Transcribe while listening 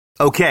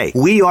Okay,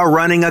 we are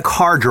running a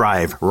car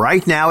drive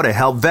right now to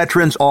help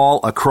veterans all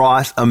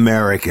across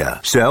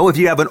America. So if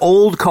you have an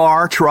old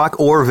car,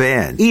 truck, or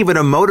van, even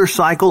a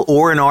motorcycle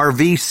or an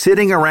RV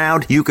sitting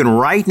around, you can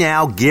right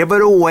now give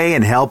it away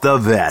and help the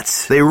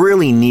vets. They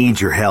really need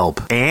your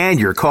help. And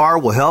your car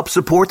will help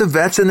support the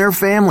vets and their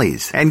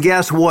families. And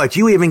guess what?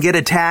 You even get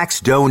a tax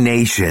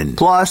donation.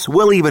 Plus,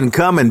 we'll even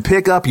come and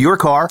pick up your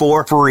car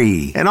for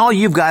free. And all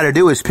you've got to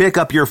do is pick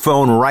up your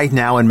phone right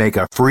now and make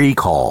a free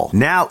call.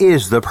 Now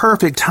is the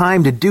perfect time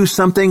to do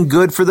something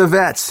good for the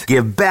vets.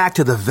 Give back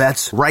to the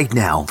vets right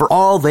now for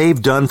all they've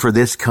done for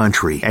this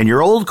country. And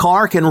your old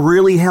car can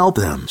really help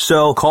them.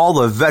 So call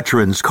the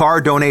Veterans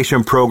Car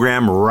Donation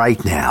Program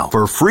right now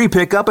for free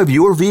pickup of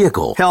your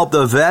vehicle. Help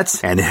the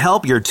vets and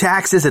help your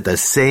taxes at the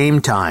same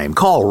time.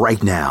 Call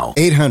right now.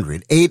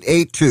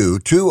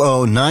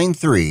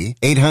 800-882-2093.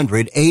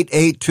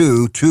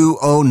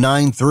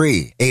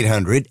 800-882-2093.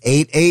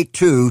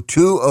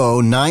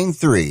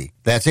 800-882-2093.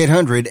 That's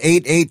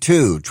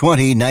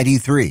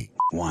 800-882-2093.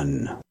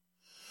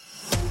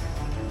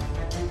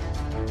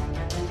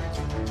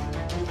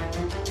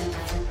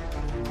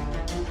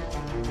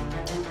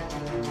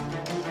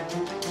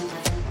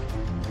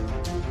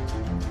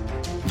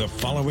 The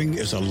following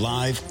is a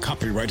live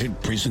copyrighted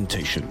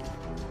presentation.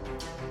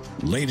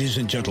 Ladies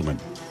and gentlemen,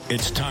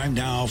 it's time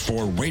now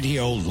for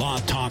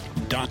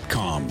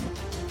RadioLawTalk.com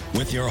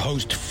with your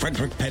host,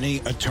 Frederick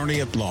Penny, attorney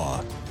at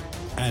law.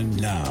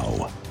 And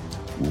now,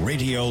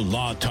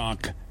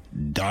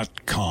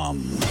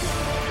 RadioLawTalk.com.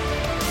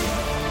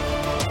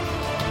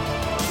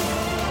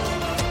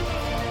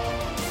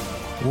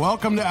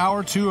 Welcome to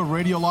Hour 2 of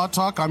Radio Law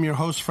Talk. I'm your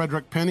host,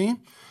 Frederick Penny,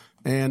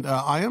 and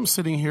I am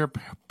sitting here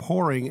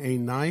pouring a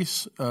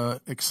nice,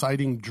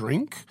 exciting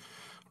drink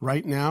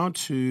right now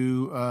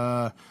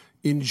to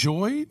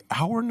enjoy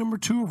hour number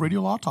 2 of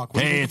Radio Law Talk.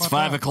 Hey, it's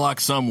 5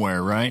 o'clock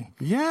somewhere, right?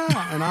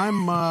 Yeah, and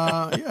I'm,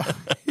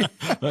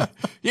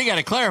 You got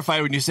to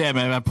clarify when you say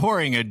I'm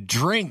pouring a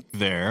drink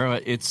there.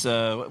 It's,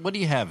 what do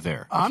you have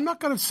there? I'm not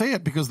going to say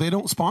it because they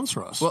don't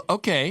sponsor us. Well,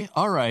 okay,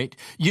 all right.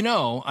 You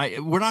know,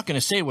 we're not going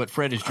to say what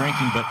Fred is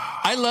drinking, but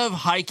I love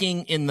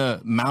hiking in the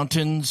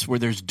mountains where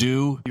there's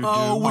dew.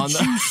 Would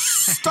you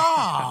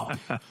stop?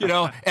 You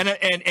know, and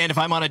if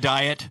I'm on a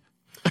diet.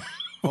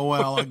 Oh,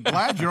 well, I'm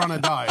glad you're on a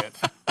diet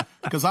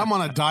because I'm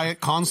on a diet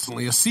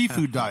constantly, a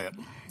seafood diet.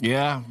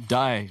 Yeah,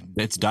 die.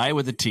 It's die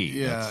with a T.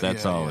 Yeah,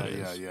 that's all it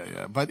is.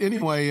 Yeah. But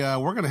anyway,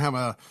 we're going to have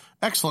an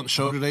excellent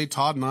show today.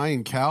 Todd and I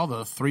and Cal,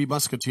 the three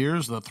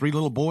musketeers, the three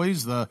little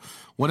boys, the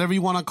whatever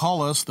you want to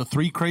call us, the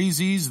three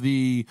crazies,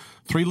 the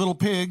three little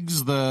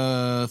pigs,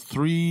 the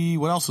three.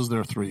 What else is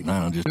there? Three.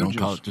 No, just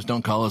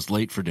don't call us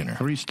late for dinner.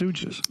 Three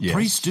Stooges. Yes.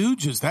 Three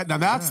Stooges.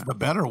 That's the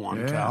better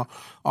one, Cal.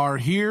 Are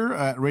here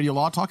at Radio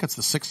Law Talk. It's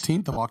the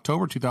 16th of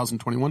October,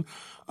 2021.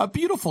 A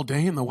beautiful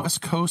day in the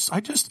West Coast.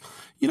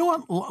 You know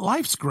what?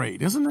 Life's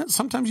great, isn't it?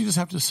 Sometimes you just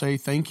have to say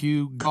thank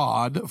you,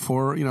 God,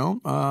 for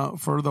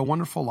for the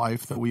wonderful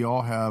life that we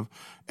all have.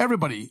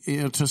 Everybody,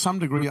 to some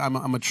degree,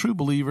 I'm a true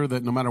believer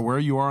that no matter where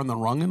you are on the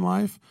rung in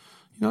life,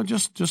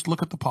 just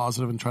look at the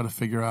positive and try to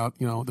figure out,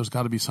 there's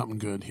got to be something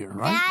good here,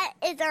 right?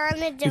 That is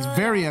anecdotal. It's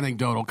very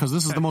anecdotal because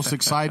this is the most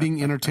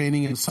exciting,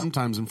 entertaining, and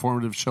sometimes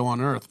informative show on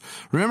earth.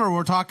 Remember,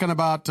 we're talking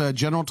about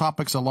general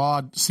topics of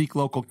law, seek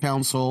local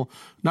counsel,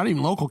 not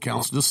even local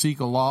counsel, just seek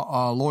a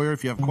lawyer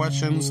if you have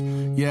questions.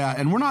 Yeah,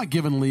 and we're not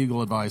giving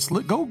legal advice.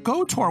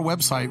 Go to our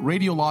website,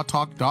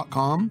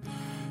 radiolawtalk.com,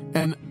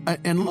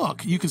 and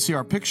look, you can see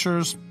our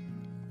pictures.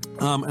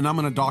 And I'm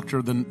going to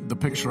doctor the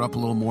picture up a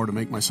little more to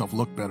make myself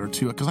look better,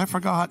 too, because I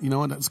forgot,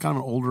 and it's kind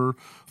of an older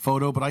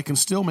photo, but I can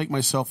still make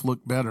myself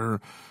look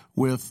better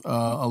with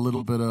a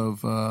little bit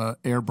of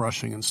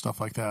airbrushing and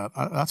stuff like that.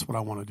 That's what I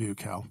want to do,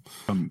 Cal.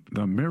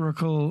 The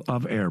miracle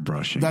of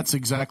airbrushing. That's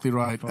exactly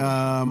right.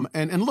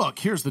 And look,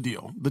 here's the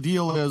deal. The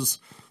deal is,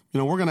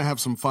 we're going to have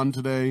some fun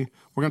today.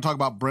 We're going to talk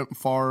about Brett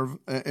Favre,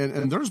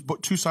 and there's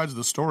two sides of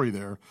the story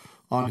there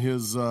on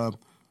his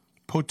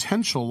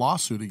potential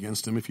lawsuit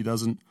against him if he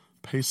doesn't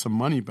pay some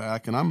money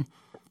back, and I'm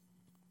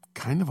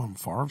kind of on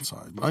Favre's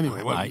side. But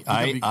anyway,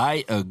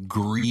 I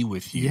agree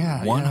with you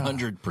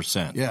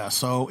 100%. Yeah,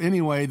 so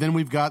anyway, then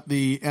we've got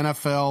the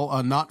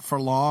NFL not for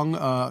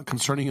long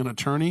concerning an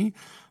attorney,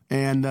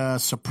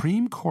 and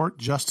Supreme Court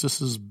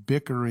justices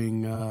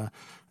bickering.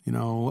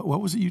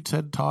 What was it you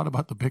said, Todd,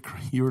 about the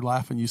bickering? You were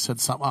laughing. You said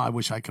something. I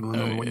wish I can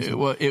remember what you said.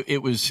 Well,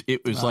 it was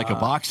like a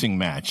boxing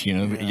match.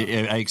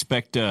 I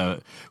expect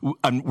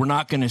we're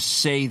not going to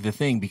say the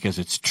thing because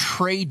it's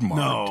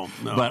trademarked.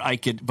 No. But I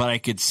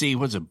could see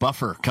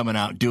Buffer coming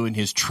out doing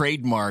his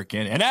trademark,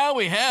 and now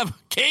we have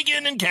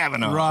Kagan and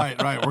Kavanaugh. Right.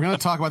 We're going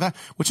to talk about that,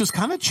 which has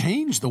kind of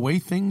changed the way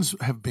things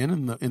have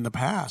been in the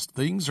past.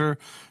 Things are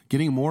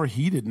getting more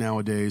heated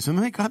nowadays, and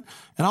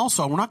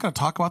also we're not going to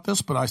talk about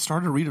this, but I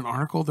started to read an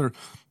article.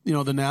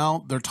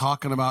 Now they're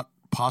talking about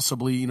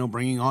possibly,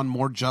 bringing on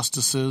more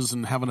justices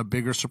and having a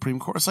bigger Supreme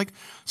Court. It's like,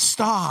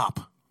 stop,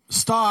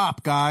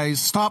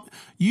 guys, stop.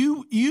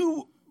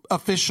 You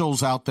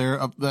officials out there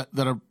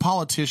that are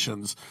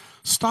politicians,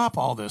 stop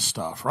all this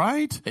stuff,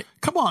 right?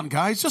 Come on,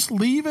 guys, just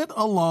leave it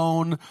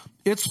alone.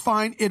 It's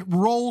fine. It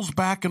rolls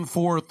back and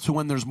forth to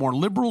when there's more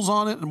liberals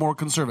on it and more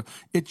conservative.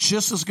 It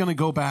just is going to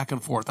go back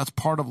and forth. That's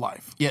part of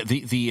life.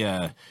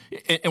 Yeah,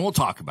 and we'll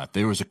talk about.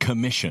 There was a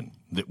commission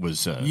that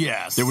was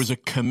yes. There was a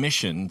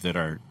commission that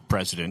our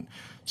president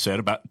said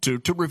about to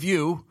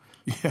review.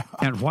 Yeah.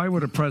 And why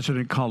would a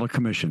president call a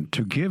commission?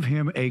 To give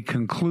him a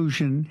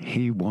conclusion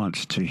he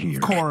wants to hear.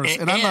 Of course,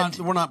 and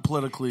we're not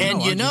politically.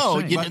 And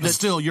but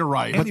still, you're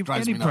right. Any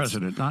drives me nuts.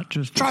 president, not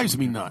just drives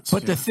me nuts.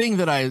 But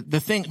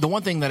the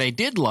one thing that I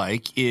did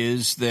like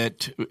is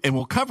that, and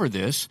we'll cover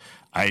this.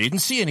 I didn't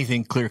see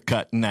anything clear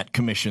cut in that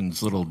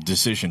commission's little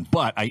decision,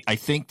 but I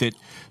think that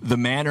the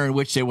manner in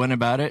which they went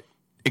about it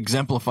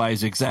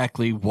exemplifies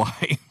exactly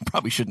why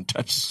probably shouldn't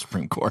touch the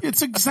Supreme Court.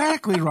 It's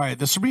exactly right.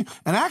 The Supreme,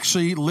 and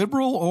actually,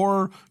 liberal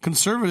or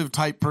conservative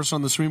type person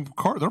on the Supreme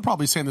Court, they're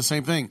probably saying the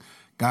same thing.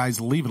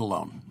 Guys, leave it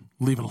alone.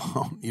 Leave it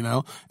alone,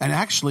 And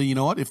actually, you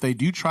know what? If they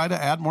do try to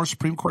add more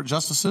Supreme Court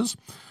justices,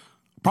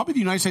 probably the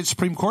United States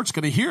Supreme Court's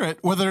going to hear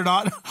it, whether or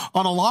not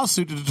on a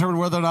lawsuit to determine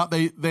whether or not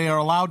they are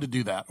allowed to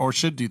do that or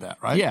should do that,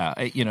 right? Yeah.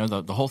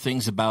 The whole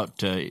thing's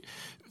about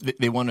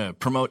they want to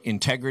promote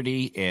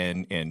integrity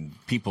and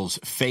people's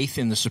faith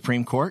in the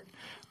Supreme Court.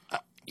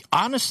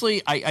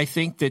 Honestly, I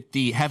think that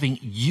having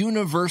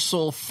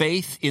universal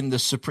faith in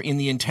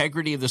the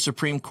integrity of the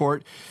Supreme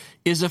Court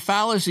is a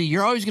fallacy.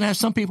 You're always going to have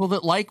some people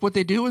that like what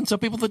they do and some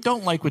people that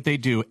don't like what they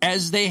do,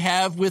 as they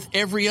have with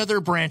every other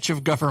branch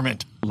of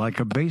government.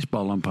 Like a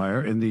baseball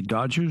umpire in the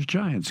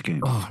Dodgers-Giants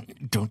game. Oh,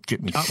 don't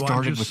get me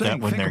started with that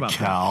one there,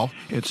 Cal.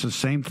 It's the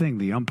same thing.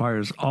 The umpire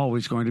is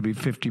always going to be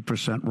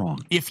 50% wrong.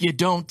 If you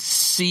don't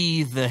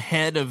see the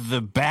head of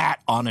the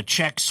bat on a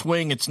check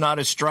swing, it's not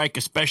a strike,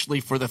 especially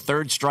for the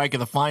third strike of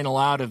the final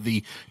out of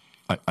the...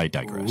 I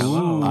digress.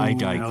 Ooh. I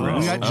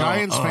digress. We got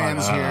Giants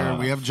fans here.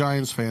 We have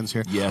Giants fans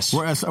here. Yes.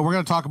 We're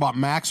going to talk about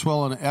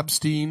Maxwell and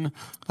Epstein,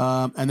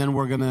 and then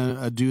we're going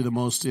to do the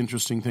most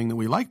interesting thing that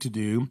we like to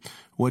do,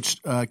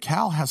 which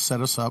Cal has set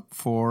us up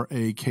for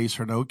a case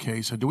or no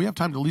case. So do we have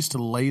time to at least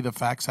to lay the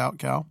facts out,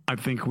 Cal? I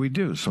think we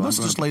do. So let's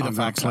just lay the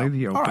facts out. Play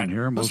the open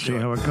here, and we'll see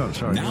how it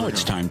goes. Right, now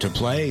it's time to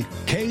play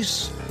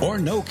Case or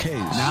No Case.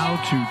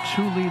 Now to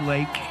Tule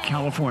Lake,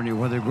 California,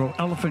 where they grow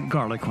elephant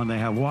garlic when they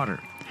have water,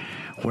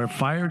 where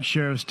fired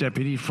sheriff's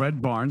deputy Fred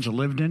Barnes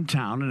lived in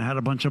town and had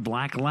a bunch of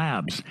black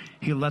labs.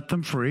 He let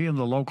them free, and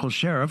the local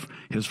sheriff,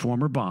 his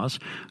former boss,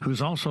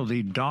 who's also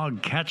the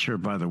dog catcher,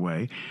 by the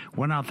way,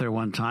 went out there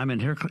one time, and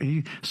here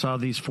he saw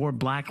these 4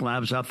 black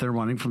labs out there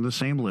running from the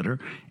same litter.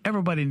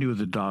 Everybody knew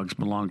the dogs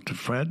belonged to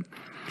Fred,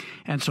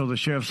 and so the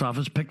sheriff's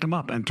office picked them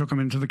up and took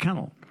them into the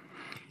kennel.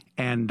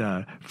 And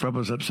Fred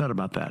was upset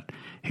about that.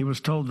 He was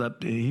told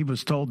that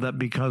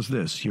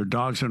because your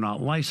dogs are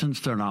not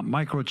licensed, they're not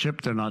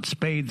microchipped, they're not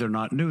spayed, they're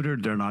not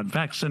neutered, they're not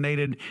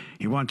vaccinated.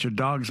 You want your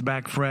dogs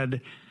back,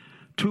 Fred?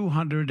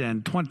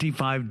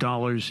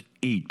 $225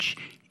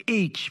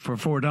 each for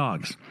 4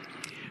 dogs.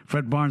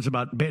 Fred Barnes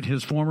about bit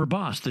his former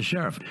boss, the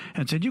sheriff,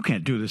 and said, "You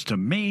can't do this to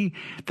me.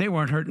 They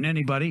weren't hurting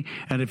anybody,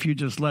 and if you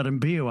just let them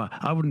be,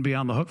 I wouldn't be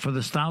on the hook for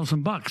this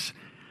 $1,000.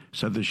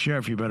 Said the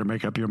sheriff, "You better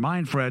make up your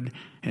mind, Fred.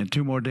 In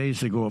 2 more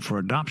days, they go up for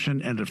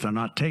adoption, and if they're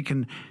not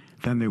taken,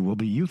 then they will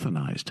be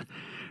euthanized."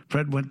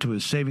 Fred went to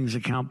his savings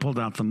account, pulled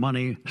out the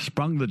money,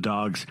 sprung the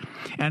dogs,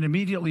 and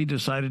immediately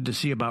decided to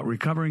see about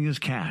recovering his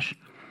cash.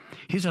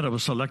 He said it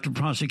was selective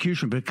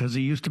prosecution because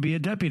he used to be a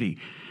deputy.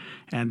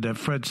 And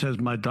Fred says,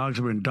 "My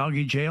dogs were in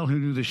doggy jail." Who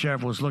knew the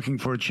sheriff was looking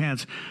for a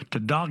chance to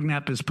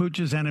dog-nap his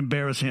pooches and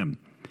embarrass him?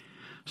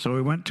 So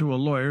he went to a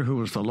lawyer, who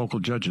was the local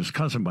judge's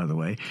cousin, by the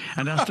way,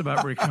 and asked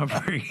about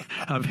recovery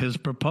of his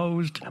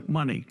proposed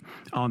money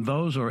on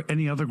those or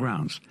any other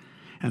grounds.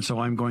 And so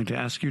I'm going to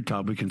ask you,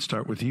 Todd, we can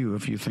start with you,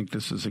 if you think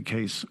this is a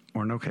case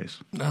or no case.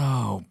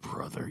 Oh,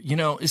 brother.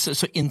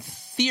 So in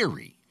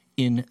theory,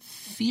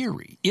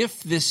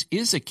 if this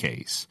is a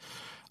case,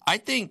 I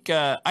think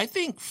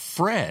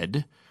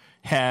Fred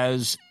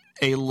has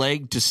a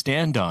leg to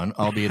stand on,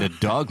 albeit a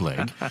dog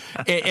leg.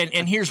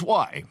 And here's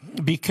why.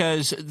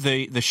 Because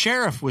the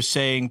sheriff was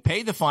saying,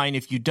 pay the fine.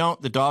 If you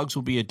don't, the dogs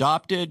will be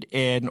adopted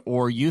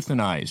or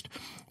euthanized.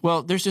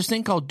 Well, there's this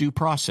thing called due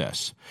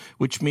process,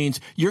 which means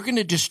you're going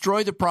to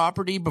destroy the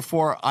property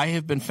before I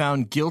have been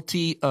found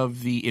guilty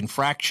of the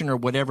infraction or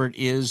whatever it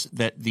is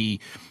that the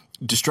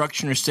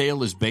destruction or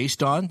sale is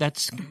based on.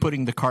 That's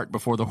putting the cart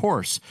before the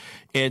horse.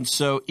 And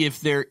so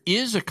if there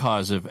is a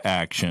cause of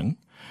action,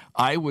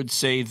 I would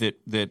say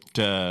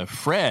that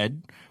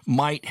Fred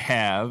might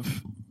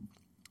have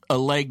a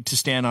leg to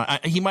stand on.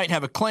 He might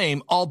have a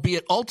claim,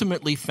 albeit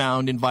ultimately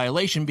found in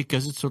violation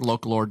because it's a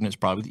local ordinance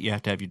probably that you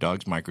have to have your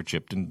dogs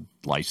microchipped and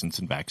licensed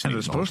and vaccinated.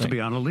 And they're supposed to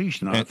be on a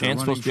leash. And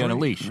supposed to be on a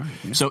leash. Right,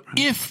 yeah, so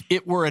if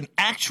it were an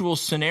actual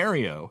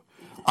scenario,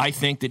 I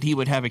think that he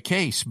would have a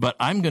case. But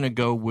I'm going to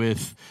go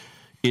with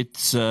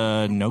it's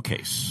no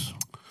case.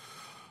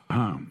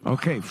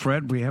 Okay,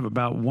 Fred, we have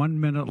about 1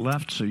 minute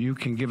left, so you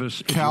can give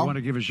us, if you want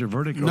to give us your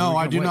verdict. No,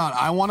 I do not.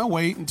 I want to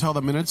wait until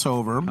the minute's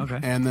over, Okay.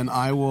 and then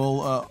I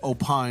will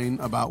opine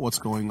about what's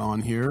going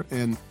on here.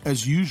 And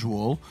as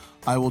usual,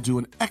 I will do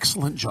an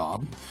excellent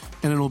job,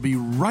 and it'll be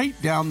right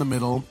down the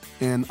middle,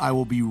 and I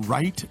will be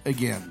right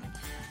again.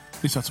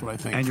 At least that's what I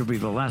think. And you'll be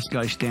the last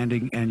guy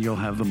standing, and you'll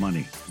have the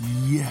money.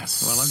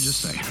 Yes. Well, I'm just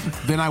saying.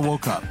 Then I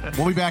woke up.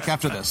 We'll be back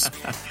after this.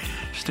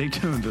 Stay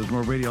tuned. There's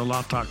more Radio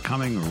Law Talk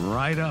coming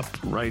right up,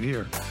 right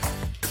here.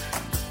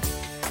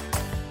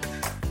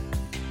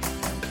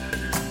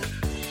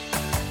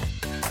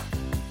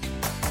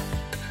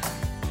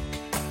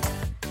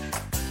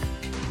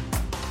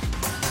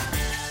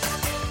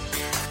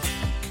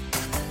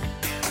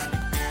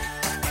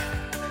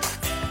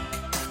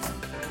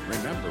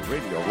 Remember,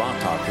 Radio Law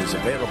Talk is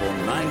available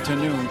 9 to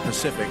noon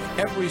Pacific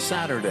every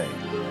Saturday,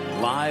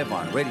 live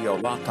on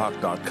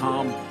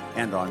RadioLawTalk.com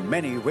and on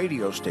many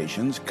radio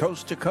stations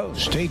coast to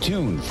coast. Stay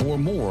tuned for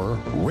more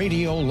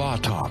Radio Law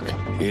Talk.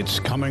 It's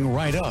coming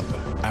right up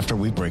after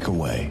we break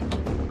away.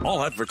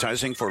 All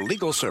advertising for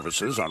legal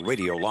services on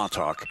Radio Law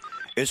Talk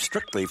is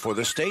strictly for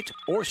the state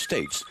or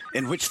states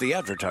in which the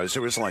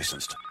advertiser is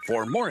licensed.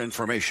 For more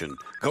information,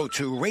 go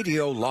to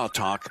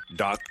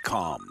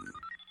RadioLawTalk.com.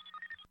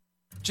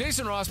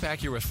 Jason Rosbach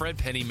here with Fred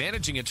Penny,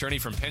 managing attorney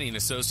from Penny &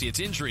 Associates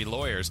Injury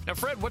Lawyers. Now,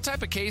 Fred, what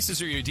type of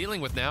cases are you dealing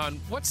with now, and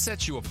what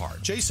sets you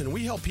apart? Jason,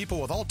 we help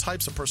people with all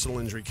types of personal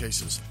injury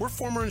cases. We're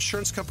former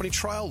insurance company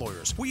trial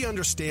lawyers. We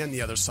understand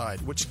the other side,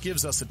 which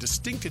gives us a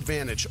distinct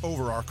advantage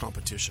over our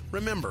competition.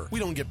 Remember, we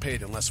don't get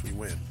paid unless we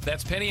win.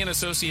 That's Penny &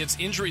 Associates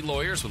Injury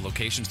Lawyers with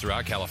locations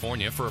throughout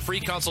California. For a free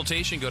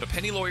consultation, go to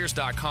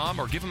pennylawyers.com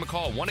or give them a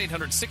call,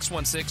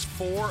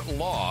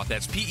 1-800-616-4LAW.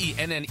 That's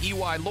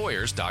PENNEY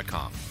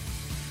lawyers.com.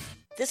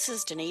 This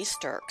is Denise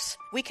Dirks.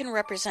 We can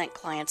represent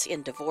clients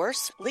in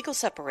divorce, legal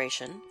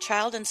separation,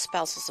 child and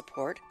spousal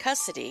support,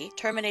 custody,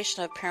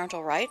 termination of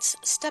parental rights,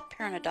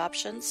 step-parent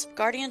adoptions,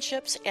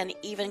 guardianships, and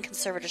even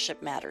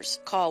conservatorship matters.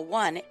 Call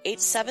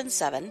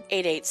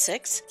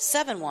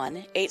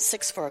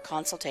 1-877-886-7186 for a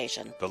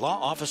consultation. The law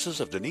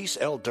offices of Denise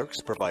L. Dirks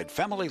provide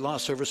family law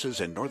services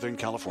in Northern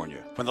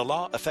California. When the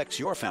law affects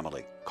your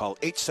family, call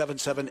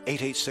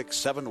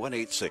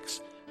 877-886-7186.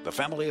 The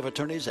family of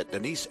attorneys at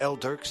Denise L.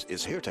 Dirks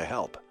is here to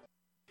help.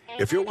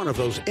 If you're one of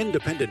those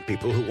independent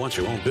people who wants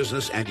your own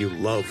business and you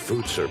love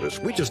food service,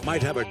 we just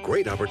might have a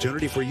great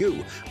opportunity for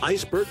you.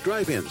 Iceberg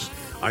Drive-Ins.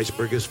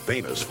 Iceberg is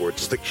famous for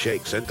its thick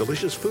shakes and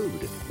delicious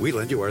food. We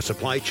lend you our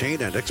supply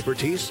chain and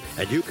expertise,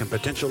 and you can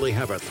potentially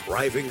have a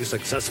thriving,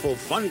 successful,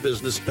 fun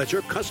business that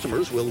your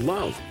customers will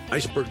love.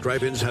 Iceberg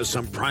Drive-Ins has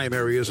some prime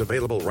areas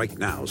available right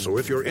now, so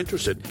if you're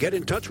interested, get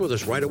in touch with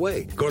us right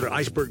away. Go to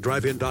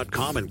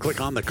icebergdrivein.com and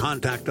click on the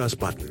Contact Us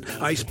button.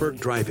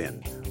 Iceberg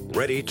Drive-In.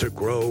 Ready to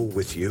grow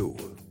with you.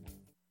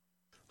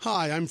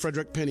 Hi, I'm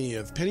Frederick Penny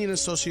of Penny &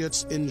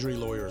 Associates Injury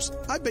Lawyers.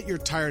 I bet you're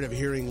tired of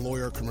hearing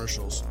lawyer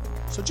commercials,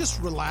 so just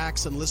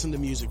relax and listen to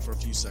music for a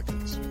few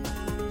seconds.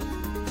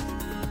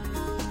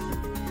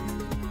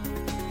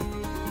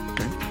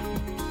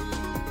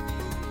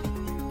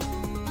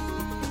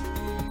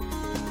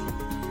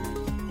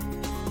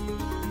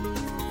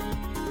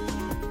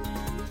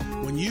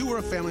 When you or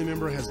a family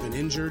member has been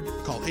injured,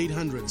 call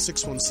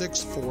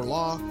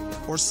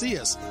 800-616-4LAW or see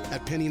us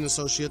at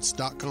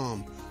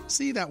PennyandAssociates.com.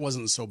 See, that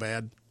wasn't so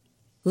bad.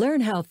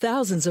 Learn how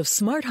thousands of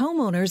smart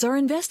homeowners are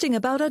investing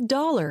about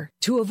 $1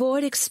 to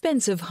avoid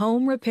expensive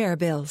home repair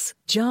bills.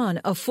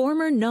 John, a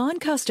former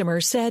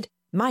non-customer, said,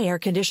 "My air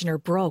conditioner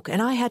broke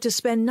and I had to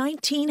spend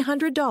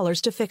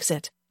 $1,900 to fix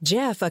it."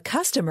 Jeff, a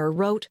customer,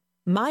 wrote,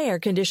 "My air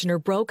conditioner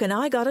broke and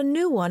I got a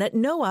new one at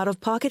no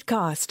out-of-pocket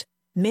cost."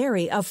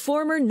 Mary, a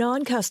former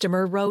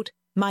non-customer, wrote,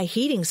 "My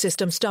heating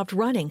system stopped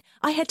running.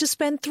 I had to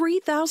spend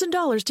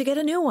 $3,000 to get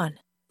a new one."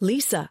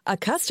 Lisa, a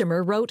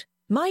customer, wrote,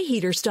 "My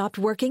heater stopped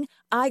working.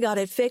 I got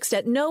it fixed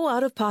at no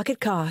out-of-pocket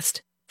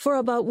cost." For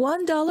about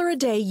 $1 a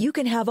day, you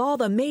can have all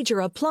the major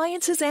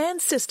appliances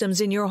and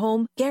systems in your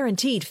home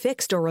guaranteed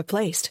fixed or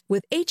replaced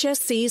with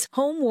HSC's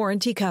home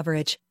warranty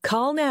coverage.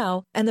 Call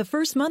now, and the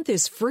first month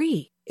is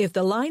free. If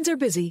the lines are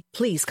busy,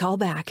 please call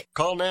back.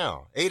 Call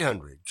now,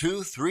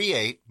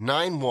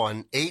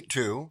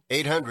 800-238-9182,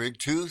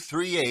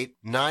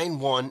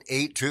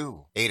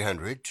 800-238-9182,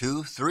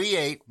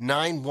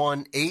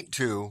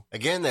 800-238-9182.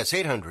 Again, that's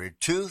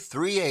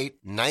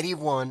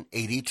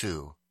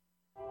 800-238-9182.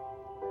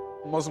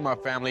 Most of my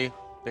family,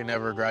 they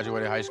never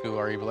graduated high school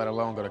or even let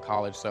alone go to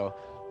college, so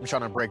I'm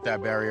trying to break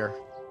that barrier.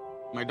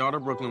 My daughter,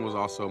 Brooklyn, was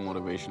also a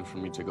motivation for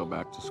me to go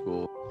back to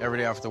school. Every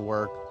day after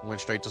work,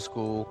 went straight to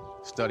school,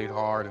 studied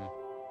hard,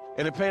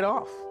 and it paid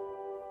off.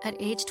 At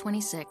age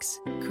 26,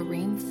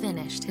 Kareem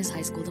finished his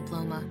high school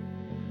diploma.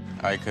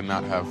 I could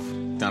not have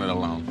done it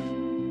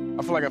alone.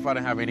 I feel like if I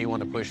didn't have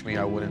anyone to push me,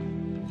 I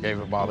wouldn't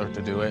even bother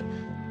to do it.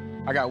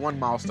 I got one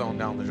milestone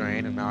down the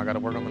drain, and now I got to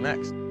work on the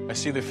next. I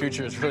see the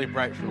future is really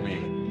bright for me.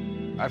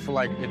 I feel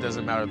like it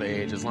doesn't matter the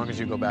age, as long as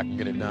you go back and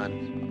get it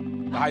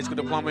done. The high school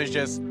diploma is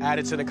just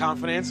added to the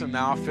confidence, and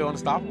now I feel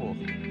unstoppable.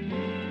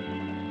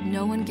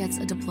 No one gets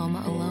a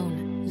diploma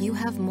alone. you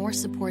have more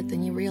support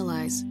than you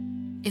realize.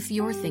 If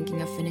you're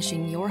thinking of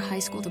finishing your high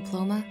school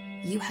diploma,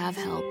 you have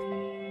help.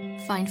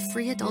 Find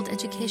free adult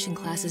education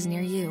classes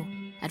near you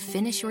at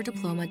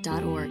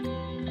finishyourdiploma.org.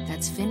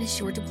 That's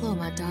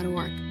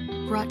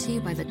finishyourdiploma.org. Brought to you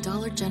by the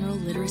Dollar General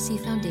Literacy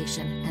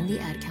Foundation and the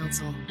Ad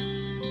Council.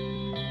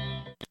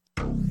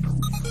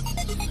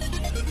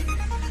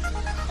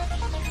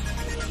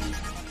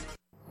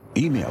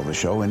 Email the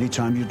show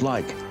anytime you'd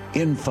like.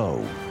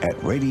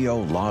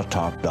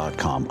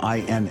 info@radiolawtalk.com.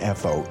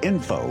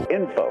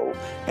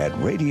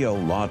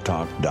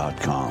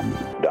 info@radiolawtalk.com.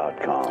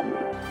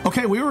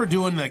 Okay, we were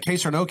doing the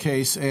case or no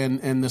case,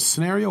 and the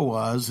scenario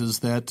is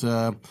that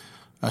a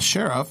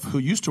sheriff who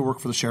used to work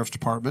for the sheriff's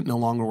department, no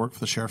longer work for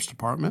the sheriff's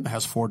department,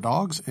 has 4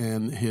 dogs,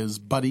 and his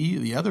buddy,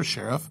 the other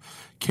sheriff,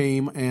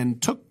 came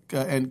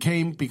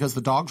because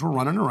the dogs were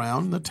running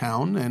around the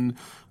town, and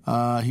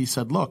he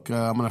said, "Look,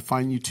 I'm going to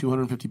fine you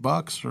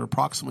 $250 or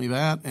approximately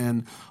that,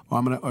 and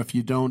if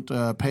you don't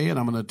pay it,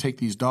 I'm going to take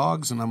these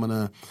dogs and I'm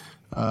going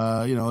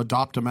to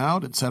adopt them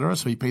out, etc."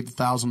 So he paid the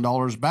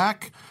 $1,000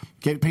 back.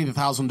 Paid the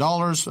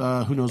 $1,000.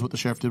 Who knows what the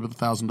sheriff did with the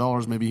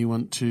 $1,000? Maybe he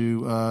went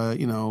to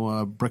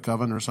a Brick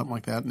Oven or something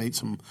like that and ate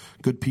some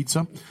good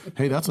pizza.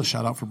 Hey, that's a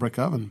shout out for Brick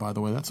Oven, by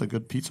the way. That's a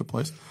good pizza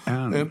place.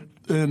 And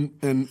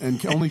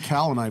only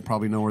Cal and I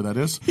probably know where that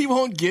is. He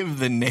won't give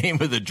the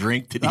name of the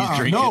drink that he's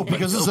drinking. No,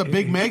 because this is a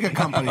big mega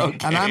company,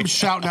 okay. And I'm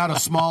shouting out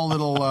a small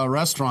little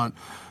restaurant.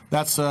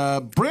 That's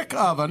Brick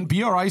Oven,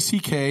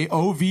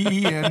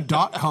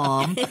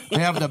 BRICKOVEN.com. They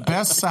have the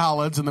best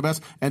salads and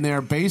and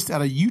they're based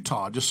out of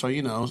Utah, just so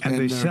you know. And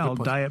they sell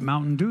Diet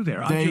Mountain Dew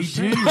there. They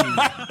do.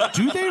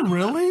 Do they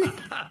really?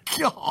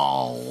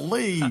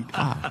 Golly.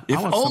 If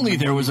only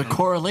there was a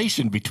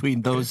correlation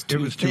between those two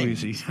It was things.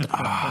 too easy.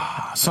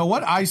 So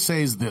what I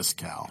say is this,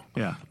 Cal.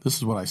 Yeah. This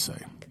is what I say.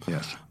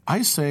 Yes.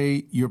 I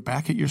say you're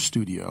back at your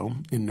studio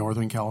in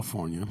Northern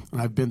California, and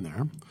I've been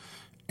there.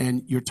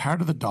 And you're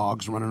tired of the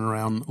dogs running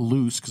around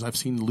loose, because I've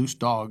seen loose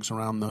dogs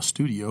around the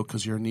studio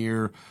because you're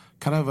near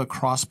kind of a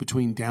cross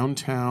between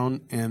downtown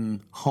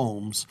and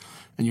Holmes,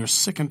 and you're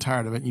sick and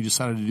tired of it, and you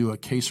decided to do a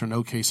case or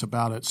no case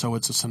about it. So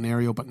it's a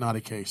scenario but not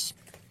a case.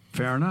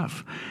 Fair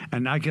enough.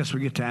 And I guess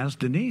we get to ask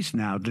Denise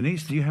now.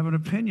 Denise, do you have an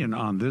opinion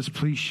on this?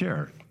 Please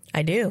share.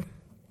 I do.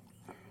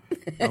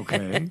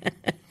 Okay.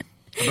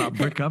 About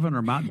Brick Oven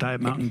or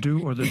Diet Mountain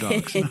Dew or the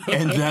dogs?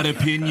 And that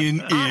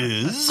opinion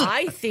is?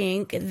 I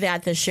think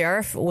that the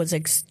sheriff was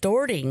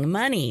extorting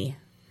money.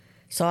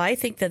 So I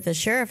think that the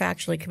sheriff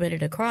actually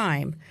committed a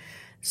crime.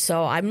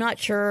 So I'm not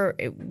sure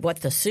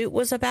what the suit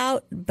was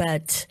about,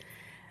 but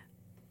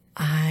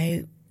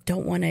I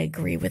don't want to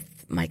agree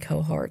with my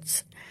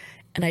cohorts.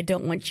 And I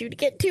don't want you to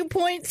get 2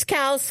 points,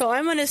 Cal. So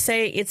I'm going to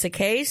say it's a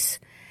case,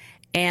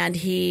 and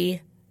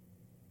he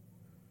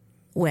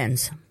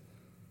wins.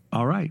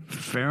 All right,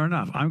 fair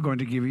enough. I'm going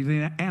to give you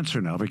the answer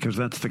now because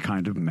that's the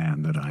kind of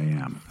man that I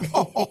am.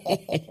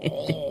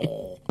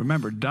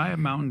 Remember, Diet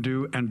Mountain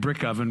Dew and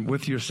Brick Oven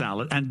with your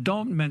salad. And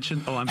don't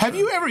mention... Have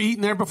you ever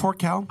eaten there before,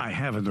 Cal? I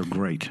have, and they're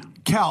great.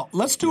 Cal,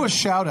 let's do a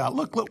shout-out.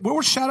 Look,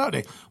 we're shout-out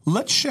day.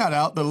 Let's shout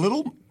out the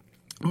little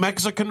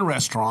Mexican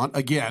restaurant,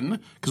 again,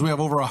 because we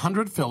have over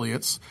 100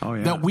 affiliates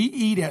that we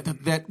eat at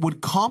that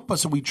would comp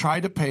us, and we try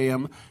to pay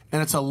them.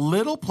 And it's a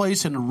little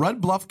place in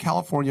Red Bluff,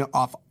 California,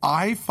 off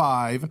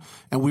I-5.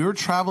 And we were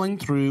traveling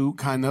through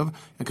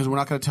because we're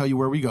not going to tell you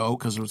where we go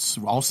because it's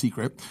all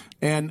secret.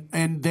 And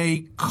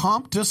they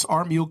comped us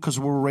our meal because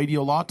we're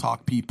Radio Law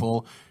Talk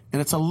people.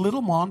 And it's a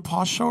little mom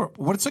pa show.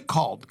 What's it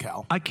called,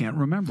 Cal? I can't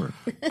remember.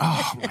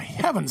 Oh, my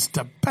heavens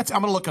to Betsy.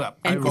 I'm going to look it up.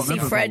 And see,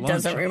 Fred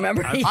doesn't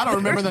remember. I don't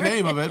remember the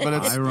name of it, but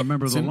I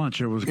remember the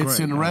lunch. It was great. It's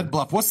in Red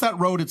Bluff. What's that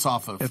road it's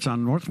off of? It's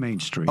on North Main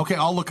Street. Okay,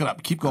 I'll look it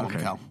up. Keep going,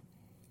 Cal.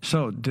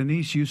 So,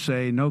 Denise, you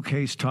say no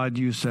case. Todd,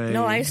 you say...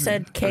 No, I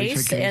said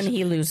case, and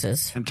he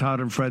loses. And Todd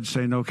and Fred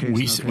say no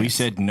case, We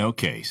said no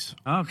case.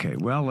 Okay,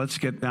 well, let's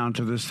get down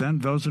to this then.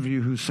 Those of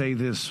you who say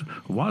this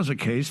was a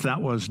case, that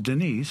was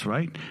Denise,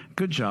 right?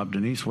 Good job,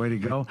 Denise. Way to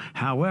go.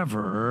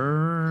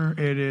 However,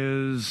 it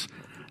is...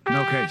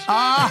 no case.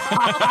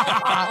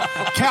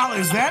 Cal,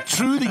 is that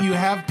true that you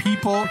have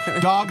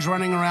dogs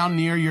running around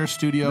near your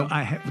studio?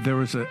 No, there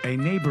was a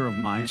neighbor of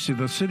mine. See,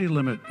 the city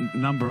limit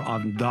number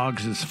on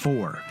dogs is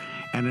 4.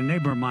 And a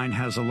neighbor of mine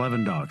has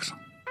 11 dogs.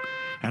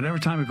 And every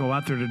time we go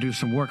out there to do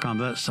some work on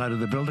that side of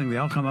the building, they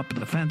all come up to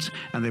the fence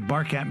and they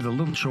bark at me. The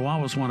little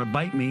chihuahuas want to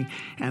bite me,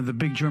 and the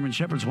big German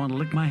shepherds want to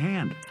lick my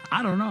hand.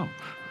 I don't know.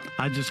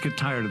 I just get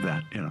tired of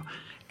that,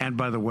 And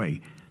by the way,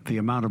 the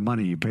amount of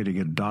money you pay to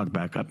get a dog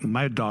back up,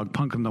 my dog,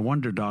 Punkin the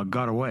Wonder Dog,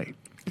 got away.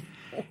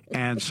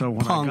 And so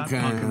when I got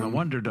Punkin the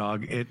Wonder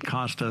Dog, it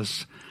cost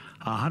us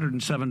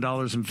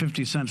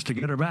 $107.50 to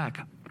get her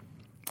back.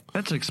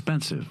 That's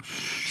expensive.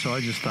 So I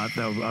just thought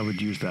that I would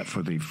use that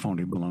for the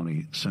phony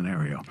baloney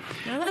scenario.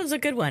 Well, that was a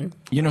good one.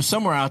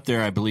 Somewhere out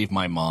there, I believe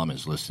my mom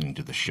is listening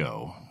to the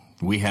show.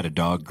 We had a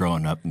dog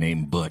growing up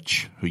named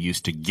Butch who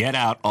used to get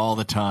out all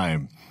the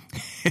time.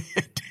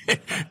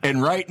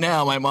 And right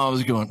now, my mom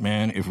was going,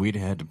 man, if we'd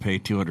had to pay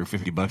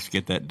 $250 to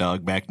get that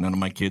dog back, none of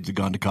my kids had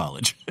gone to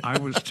college. I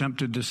was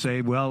tempted to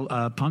say, well,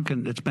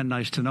 Punkin, it's been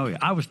nice to know you.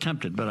 I was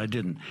tempted, but I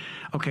didn't.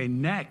 Okay,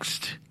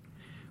 next,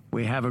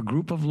 we have a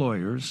group of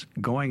lawyers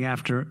going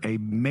after a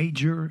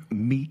major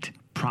meat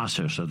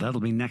processor.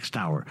 That'll be next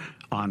hour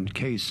on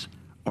Case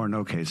or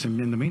No Case.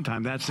 And in the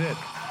meantime, that's it.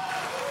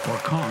 For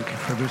Conk.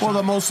 Well,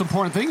 the most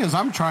important thing is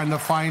I'm trying to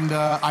find,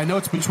 I know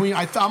it's between,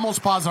 I'm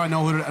almost positive I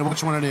know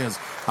which one it is.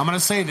 I'm going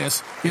to say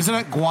this. Isn't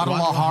it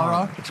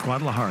Guadalajara? It's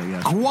Guadalajara,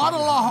 yes.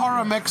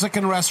 Guadalajara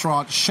Mexican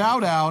restaurant.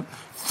 Shout out,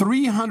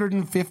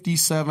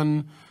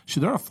 357,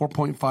 they're at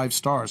 4.5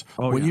 stars.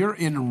 When you're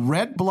in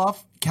Red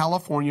Bluff,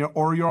 California,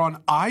 or you're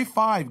on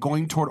I-5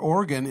 going toward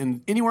Oregon,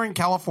 and anywhere in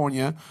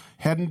California,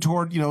 heading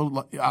toward, I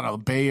don't know,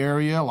 Bay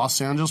Area, Los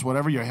Angeles,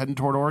 whatever, you're heading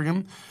toward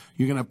Oregon,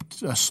 you're going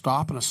to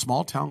stop in a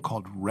small town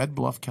called Red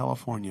Bluff,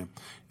 California.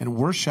 And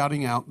we're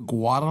shouting out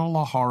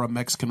Guadalajara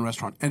Mexican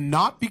restaurant. And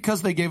not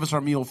because they gave us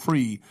our meal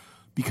free,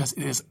 because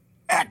it is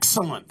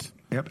excellent.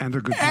 Yep, and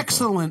they're good people.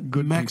 Excellent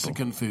good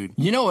Mexican food.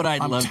 You know what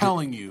I'd love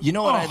you. You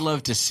know what I'd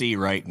love to see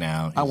right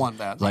now? I want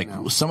that. Like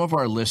right now. Some of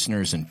our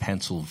listeners in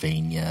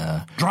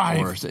Pennsylvania.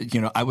 Drive. Or,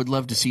 I would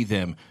love to see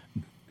them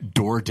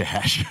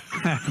DoorDash.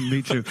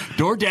 Me too.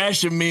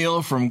 DoorDash a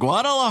meal from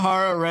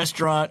Guadalajara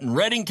restaurant in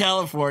Redding,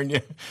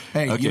 California.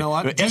 Hey, okay. You know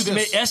what?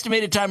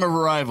 Estimated time of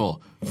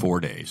arrival, 4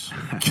 days.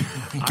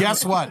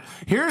 Guess what?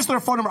 Here's their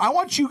phone number. I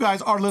want you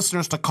guys, our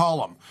listeners, to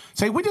call them.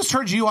 Say, we just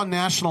heard you on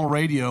national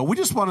radio. We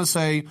just want to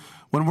say,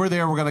 when we're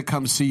there, we're going to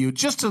come see you.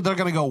 Just so they're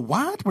going to go,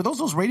 what? Were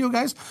those radio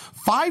guys?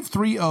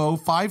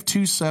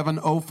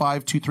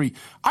 530-527-0523.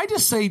 I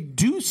just say,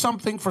 do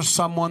something for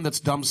someone that's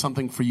done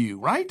something for you,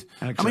 right?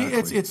 Exactly. I mean,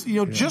 it's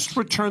just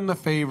return the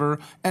favor.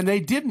 And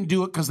they didn't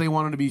do it because they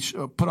wanted to be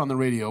put on the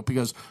radio.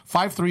 Because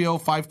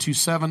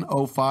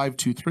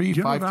 530-527-0523. You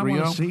know what I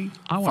want to see?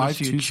 I want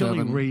to see a chili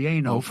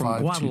relleno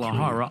from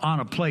Guadalajara on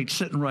a plate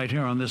sitting right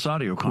here on this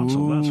audio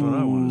console. That's what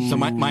I want to see. So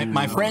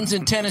my friends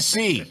in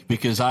Tennessee,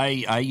 because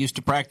I used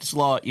to practice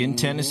law in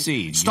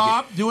Tennessee.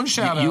 Stop doing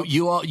shout-outs.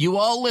 You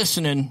all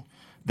listening,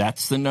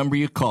 that's the number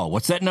you call.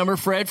 What's that number,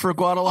 Fred, for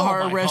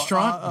Guadalajara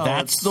restaurant?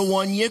 That's the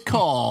one you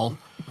call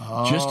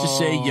just to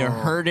say you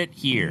heard it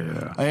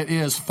here. It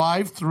is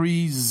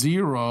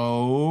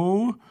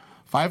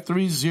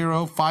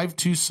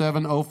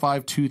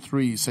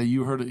 530-527-0523. Say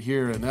you heard it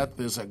here, and that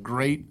is a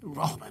great,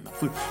 the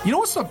food. You know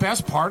what's the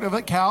best part of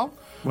it, Cal?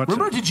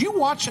 Remember, did you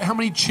watch how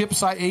many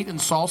chips I ate in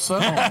salsa?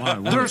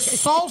 Their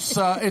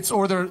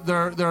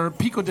salsa, their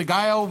pico de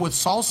gallo with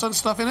salsa and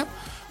stuff in it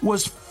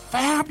was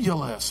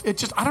fabulous. It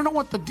just, I don't know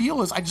what the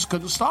deal is. I just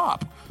couldn't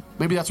stop.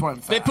 Maybe that's why I'm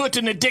fat. They put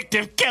an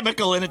addictive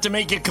chemical in it to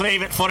make you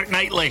crave it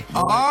fortnightly.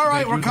 All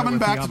right, we're coming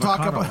back to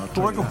talk about,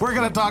 we're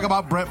going to talk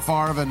about Brett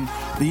Favre and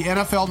the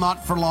NFL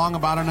not for long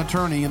about an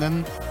attorney. And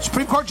then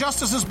Supreme Court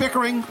justices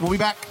bickering. We'll be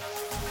back.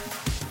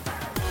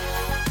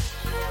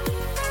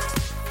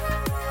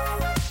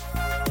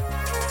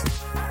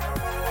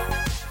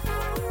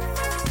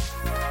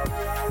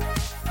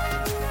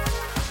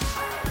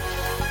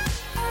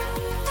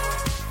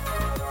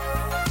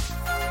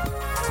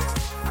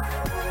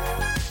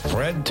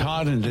 Fred,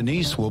 Todd, and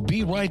Denise will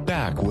be right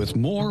back with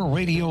more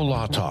Radio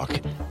Law Talk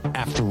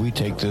after we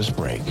take this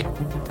break.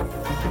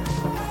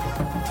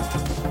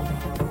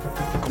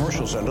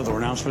 Commercials and other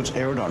announcements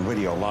aired on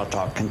Radio Law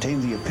Talk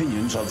contain the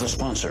opinions of the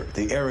sponsor.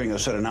 The airing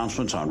of said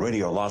announcements on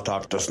Radio Law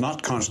Talk does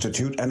not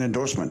constitute an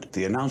endorsement.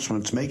 The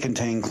announcements may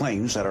contain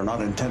claims that are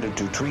not intended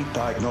to treat,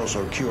 diagnose,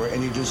 or cure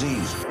any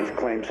disease. These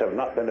claims have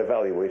not been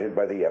evaluated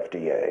by the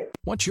FDA.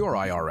 What's your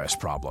IRS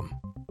problem?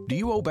 Do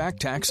you owe back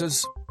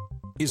taxes?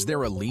 Is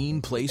there a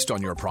lien placed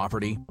on your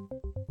property?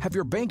 Have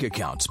your bank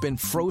accounts been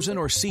frozen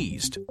or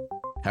seized?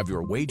 Have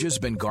your wages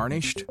been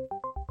garnished?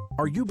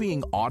 Are you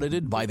being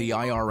audited by the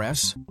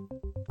IRS?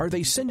 Are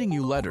they sending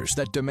you letters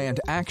that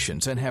demand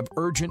actions and have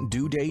urgent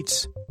due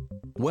dates?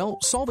 Well,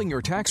 solving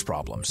your tax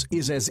problems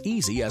is as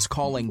easy as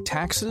calling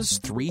Taxes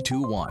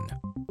 321.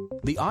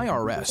 The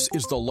IRS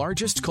is the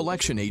largest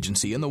collection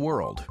agency in the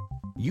world.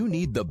 You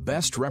need the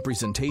best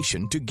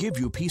representation to give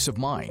you peace of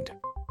mind.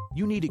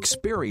 You need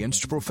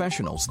experienced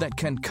professionals that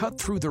can cut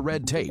through the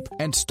red tape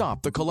and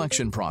stop the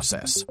collection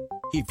process.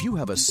 If you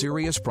have a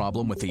serious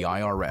problem with the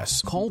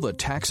IRS, call the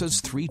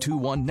Taxes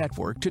 321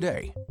 network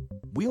today.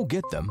 We'll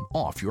get them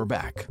off your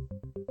back.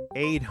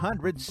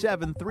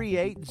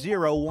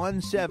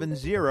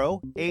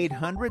 800-738-0170,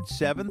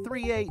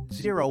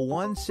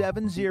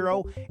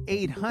 800-738-0170,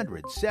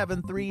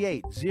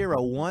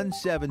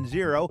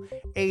 800-738-0170,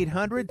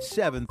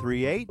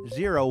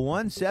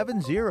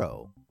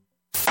 800-738-0170.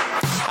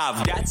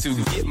 I've got to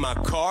get my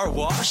car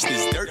washed.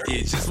 This dirt,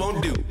 it just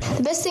won't do.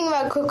 The best thing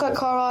about Quick Quack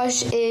Car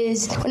Wash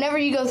is whenever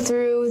you go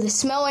through, the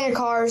smell on your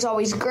car is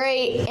always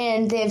great,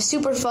 and they have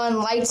super fun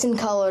lights and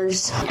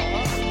colors.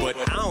 But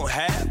I don't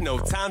have no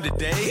time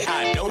today.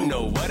 I don't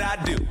know what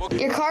I do.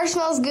 Your car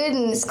smells good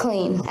and it's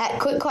clean at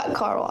Quick Quack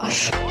Car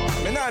Wash.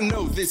 Man, I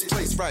know this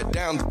place right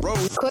down the road.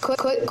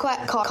 Quick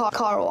Quack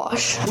Car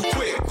Wash.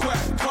 Quick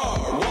Quack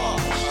Car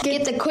Wash.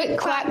 Get the Quick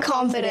Quack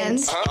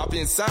confidence. Hop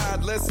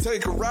inside, let's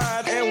take a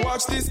ride and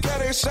watch this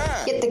cat and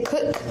shine. Get the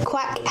Quick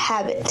Quack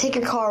habit. Take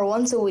your car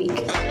once a week.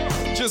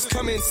 Just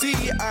come and see,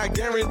 I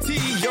guarantee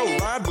your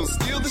ride will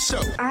steal the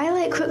show. I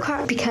like Quick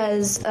Quack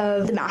because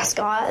of the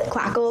mascot,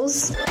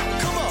 Quackles.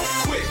 Come on,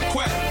 Quick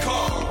Quack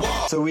Car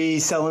Wash. So we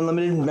sell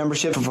unlimited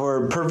membership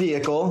per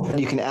vehicle.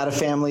 You can add a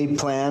family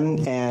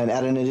plan and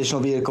add an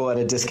additional vehicle at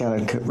a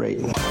discounted rate.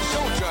 Don't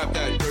drive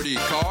that dirty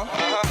car.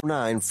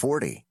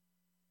 940.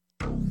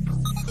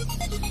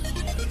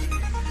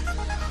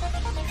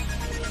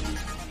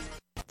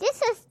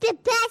 This is the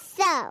best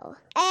show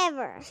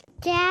ever.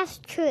 That's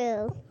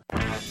true.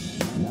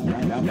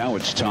 Now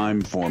it's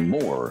time for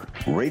more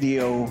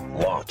Radio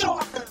Law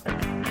Talk.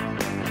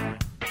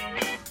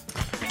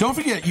 Don't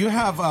forget, you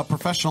have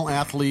professional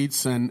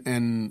athletes and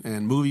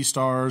movie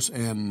stars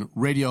and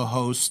radio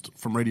hosts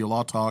from Radio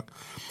Law Talk.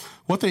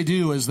 What they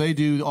do is they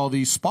do all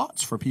these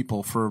spots for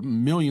people for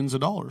millions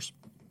of dollars.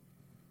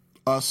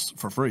 Us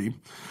for free.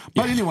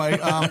 But anyway.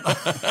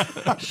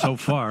 So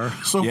far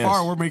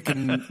we're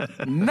making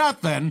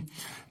nothing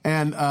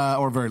and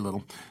or very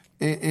little.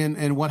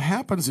 And what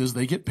happens is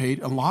they get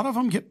paid. A lot of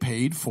them get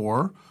paid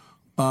for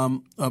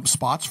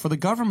spots for the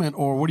government,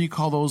 or what do you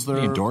call those? They're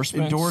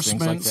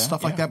endorsements,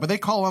 stuff like that. But they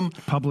call them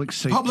public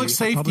safety. Public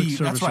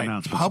that's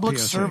right. Public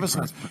PSA, service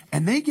announcements.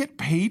 And they get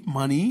paid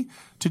money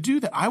to do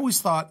that. I always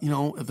thought,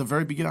 at the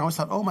very beginning,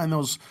 oh man,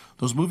 those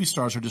movie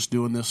stars are just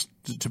doing this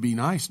to be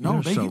nice.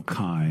 No, They're so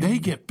kind. They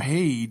get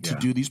paid to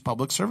do these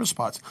public service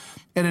spots.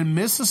 And in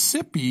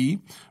Mississippi,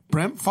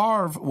 Brett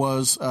Favre,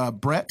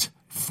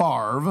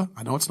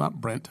 I know it's not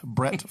Brett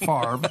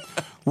Favre,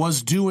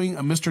 was doing,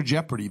 Mr.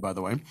 Jeopardy, by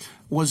the way,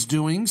 was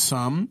doing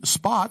some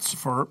spots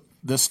for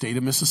the state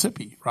of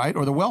Mississippi, right?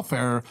 Or the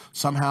welfare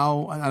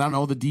somehow. I don't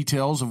know the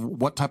details of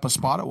what type of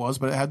spot it was,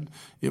 but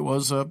it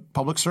was a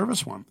public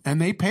service one.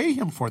 And they pay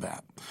him for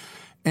that.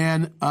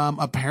 And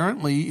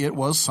apparently it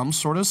was some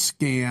sort of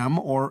scam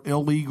or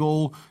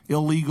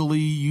illegally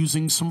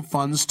using some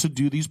funds to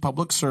do these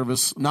public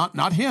service.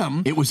 Not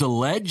him. It was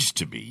alleged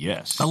to be,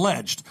 yes.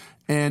 Alleged.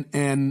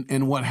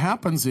 And what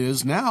happens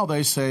is now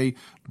they say,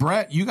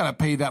 Brett, you got to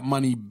pay that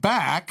money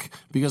back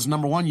because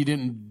number one, you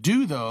didn't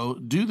do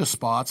the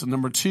spots, and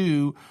number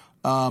two,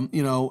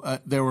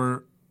 they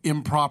were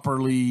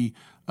improperly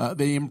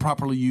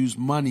used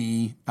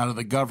money out of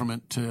the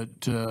government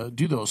to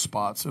do those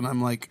spots. And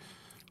I'm like,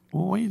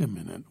 well, wait a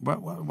minute.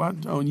 What?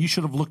 Oh, and you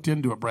should have looked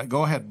into it, Brett.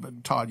 Go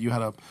ahead, Todd. You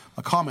had a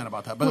comment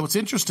about that. But what's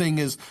interesting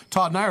is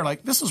Todd and I are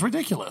like, this is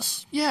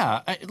ridiculous.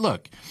 Yeah.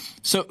 Look,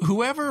 so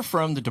whoever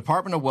from the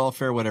Department of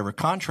Welfare, whatever,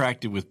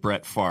 contracted with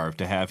Brett Favre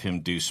to have him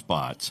do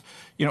spots,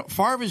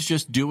 Favre is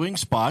just doing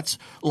spots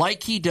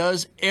like he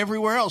does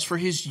everywhere else for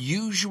his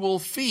usual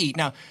fee.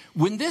 Now,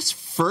 when this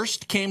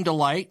first came to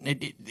light,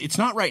 it's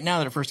not right now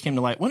that it first came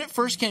to light. When it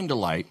first came to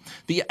light,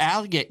 the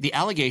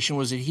allegation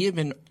was that he had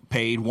been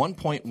paid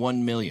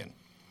 $1.1 million,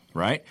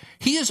 right?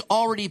 He has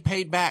already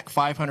paid back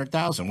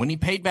 $500,000. When he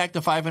paid back the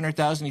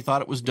 $500,000, he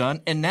thought it was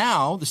done, and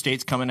now the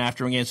state's coming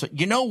after him again. So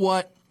you know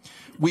what?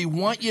 We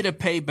want you to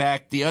pay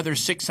back the other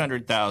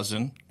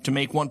 $600,000 to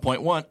make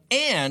 1.1,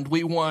 and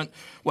we want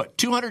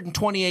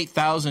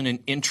 $228,000 in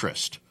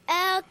interest.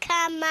 Oh,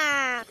 come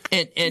on!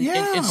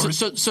 And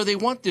so they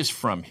want this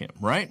from him,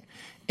 right?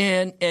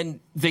 And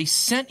they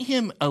sent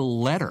him a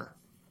letter.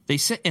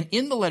 And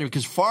in the letter,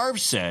 because Favre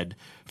said,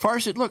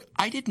 look,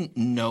 I didn't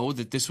know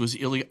that this was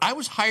illegal. I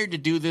was hired to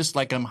do this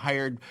like I'm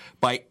hired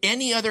by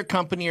any other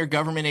company or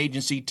government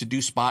agency to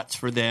do spots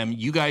for them.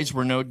 You guys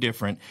were no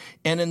different.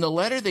 And in the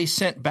letter they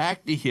sent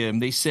back to him,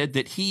 they said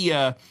that he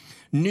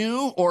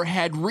knew or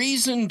had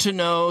reason to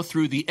know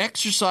through the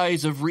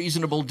exercise of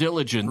reasonable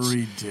diligence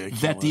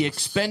that the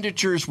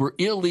expenditures were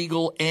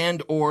illegal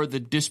and or the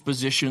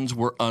dispositions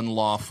were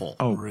unlawful.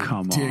 Oh,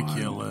 come on.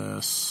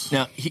 Ridiculous.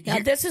 Now,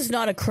 this is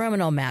not a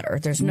criminal matter.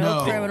 There's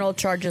no criminal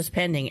charges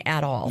pending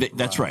at all.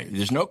 That's right.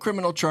 There's no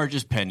criminal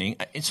charges pending.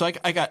 So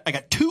I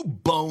got two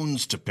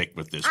bones to pick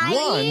with this.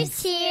 Are you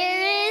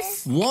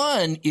serious?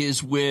 One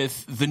is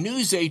with the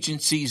news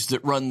agencies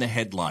that run the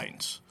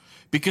headlines.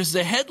 Because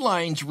the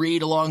headlines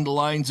read along the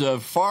lines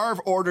of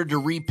Favre ordered to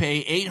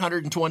repay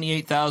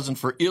 $828,000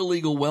 for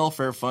illegal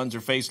welfare funds or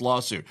face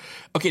lawsuit.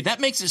 Okay, that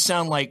makes it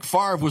sound like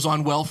Favre was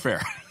on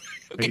welfare.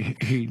 Okay.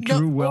 He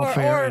drew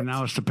welfare and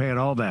now it's to pay it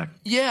all back.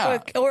 Yeah.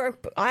 Or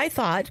I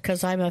thought,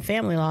 because I'm a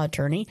family law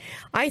attorney,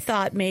 I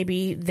thought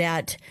maybe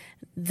that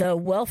the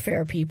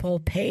welfare people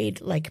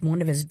paid like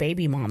one of his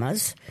baby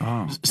mamas,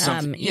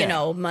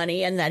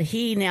 money, and that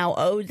he now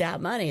owed that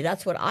money.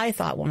 That's what I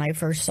thought when I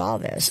first saw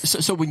this.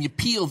 So when you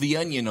peel the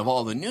onion of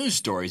all the news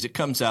stories, it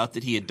comes out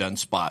that he had done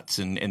spots,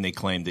 and they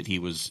claimed that he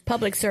was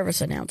public service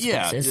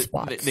announcements. Is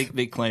spots.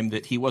 They claimed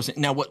that he wasn't.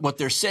 Now what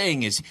they're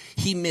saying is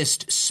he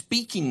missed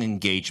speaking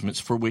engagements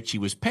for which he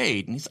was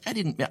paid, and he's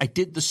I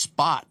did the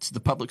spots, the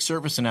public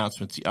service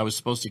announcements I was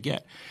supposed to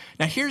get.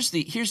 Now here's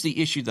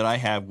the issue that I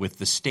have with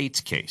the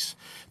state's case.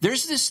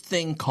 There's this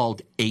thing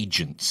called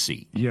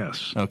agency.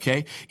 Yes.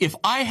 Okay? If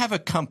I have a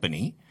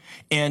company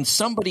and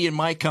somebody in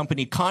my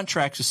company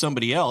contracts with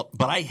somebody else,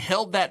 but I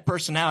held that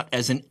person out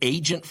as an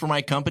agent for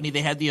my company,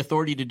 they had the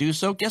authority to do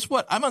so, guess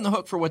what? I'm on the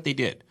hook for what they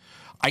did.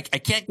 I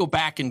can't go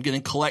back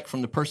and collect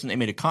from the person they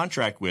made a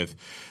contract with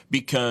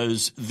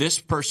because this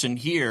person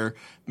here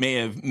may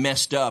have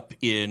messed up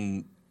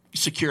in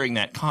securing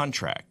that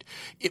contract.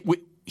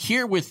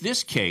 Here with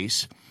this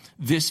case,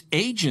 this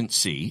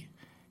agency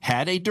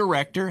had a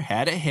director,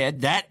 had a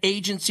head, that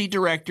agency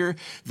director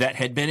that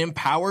had been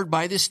empowered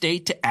by the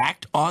state to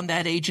act on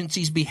that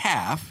agency's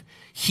behalf.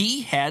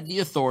 He had the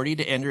authority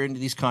to enter into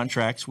these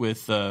contracts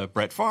with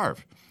Brett Favre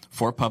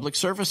for public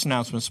service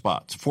announcement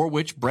spots, for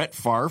which Brett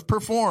Favre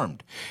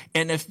performed.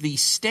 And if the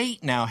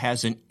state now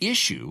has an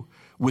issue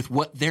with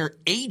what their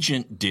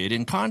agent did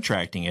in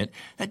contracting it,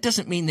 that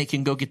doesn't mean they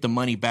can go get the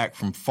money back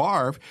from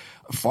Favre.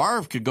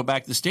 Favre could go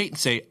back to the state and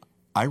say,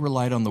 I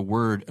relied on the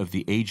word of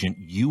the agent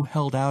you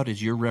held out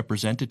as your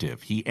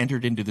representative. He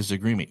entered into this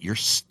agreement. You're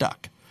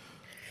stuck.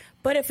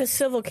 But if a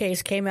civil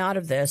case came out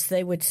of this,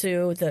 they would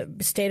sue, the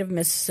state of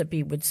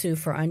Mississippi would sue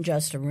for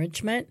unjust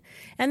enrichment,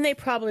 and they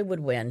probably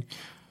would win.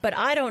 But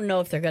I don't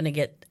know if they're going to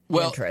get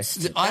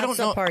interest. That's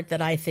the part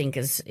that I think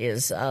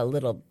is a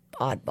little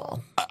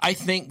oddball. I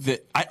think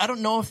that I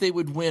don't know if they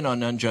would win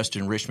on unjust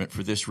enrichment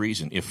for this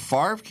reason. If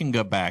Favre can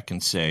go back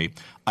and say,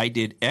 I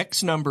did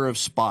X number of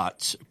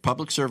spots,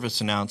 public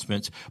service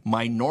announcements,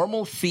 my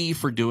normal fee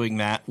for doing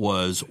that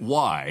was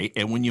Y,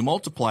 and when you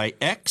multiply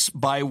X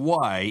by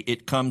Y,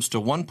 it comes to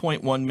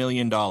 $1.1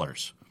 million.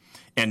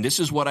 And this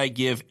is what I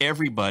give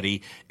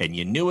everybody, and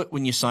you knew it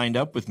when you signed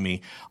up with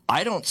me.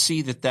 I don't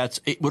see that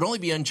it would only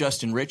be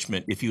unjust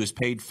enrichment if he was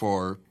paid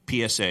for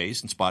PSAs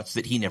and spots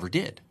that he never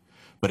did.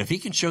 But if he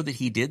can show that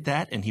he did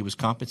that and he was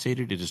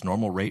compensated at his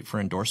normal rate for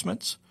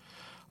endorsements,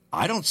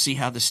 I don't see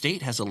how the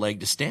state has a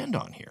leg to stand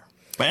on here.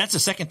 But that's the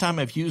second time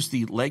I've used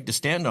the leg to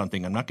stand on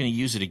thing. I'm not going to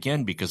use it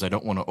again because I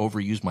don't want to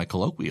overuse my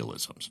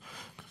colloquialisms.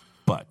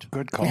 But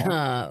good call.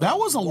 That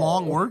was a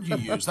long word you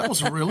used. That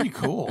was really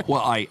cool.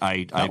 Well,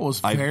 that was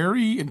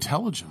very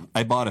intelligent.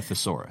 I bought a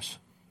thesaurus.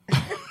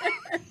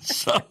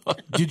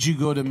 Did you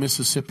go to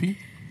Mississippi?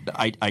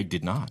 I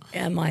did not.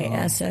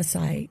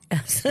 MISSI.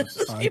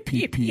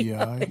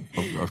 IPPI.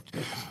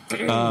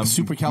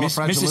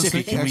 Supercalifragilistic.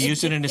 Mississippi. Can we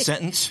use it in a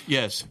sentence?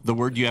 Yes. The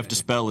word you have to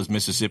spell is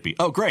Mississippi.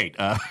 Oh, great.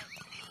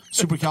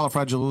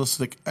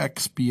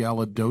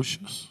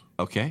 Supercalifragilisticexpialidocious.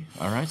 Okay.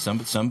 All right.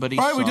 Somebody.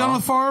 All right. We done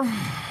with Favre?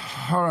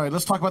 All right.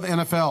 Let's talk about the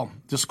NFL.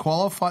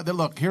 Disqualified.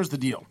 Look, here's the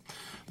deal.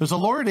 There's a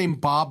lawyer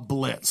named Bob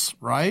Blitz,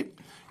 right?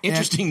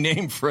 Interesting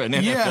name for an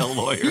NFL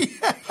lawyer.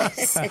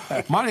 Yes.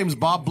 My name's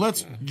Bob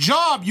Blitz.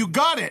 Job, you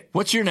got it.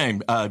 What's your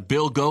name?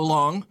 Bill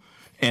Golong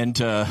and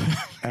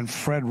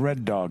Fred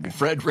Red Dog.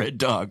 Fred Red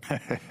Dog.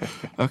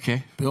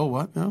 Okay. Bill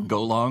what now?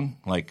 Golong,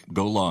 like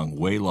go long,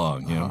 way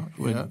long. You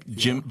know,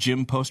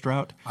 Jim Post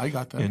Route. I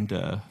got that. And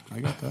I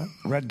got that.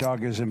 Red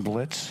Dog is in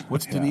Blitz.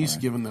 What's Denise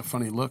giving the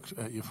funny look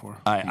at you for?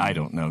 I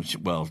don't know.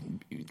 Well,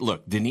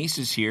 look, Denise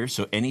is here,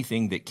 so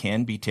anything that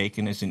can be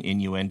taken as an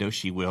innuendo,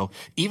 she will.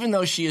 Even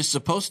though she is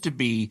supposed to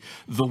be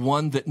the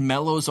one that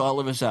mellows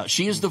all of us out.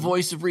 She is the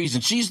voice of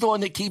reason. She's the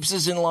one that keeps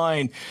us in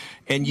line,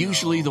 and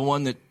usually the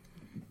one that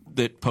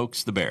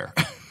pokes the bear.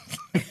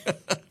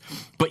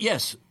 But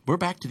yes, we're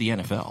back to the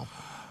NFL.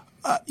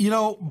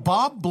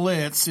 Bob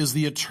Blitz is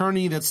the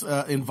attorney that's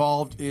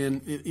involved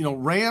in,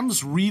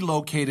 Rams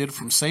relocated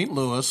from St.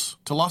 Louis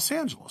to Los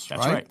Angeles,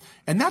 That's right.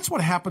 And that's what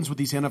happens with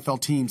these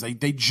NFL teams.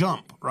 They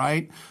jump,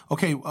 right?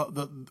 Okay,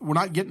 we're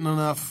not getting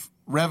enough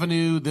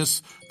revenue.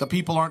 The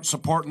people aren't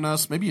supporting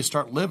us. Maybe you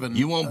start living.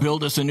 You won't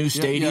build us a new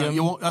stadium.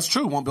 Yeah, that's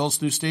true. Won't build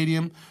us a new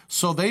stadium.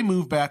 So they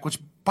move back, which,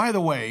 by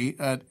the way,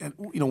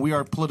 we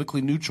are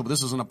politically neutral, but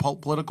this isn't a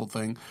political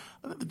thing.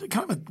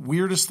 Kind of the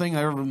weirdest thing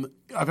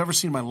I've ever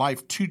seen in my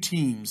life, two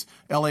teams,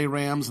 L.A.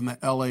 Rams and the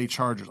L.A.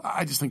 Chargers.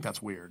 I just think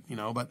that's weird,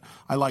 but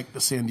I like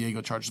the San Diego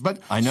Chargers. But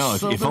I know.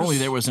 If only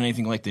there was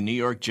anything like the New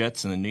York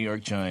Jets and the New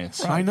York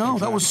Giants. Right. I know.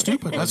 Exactly. That was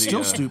stupid. That's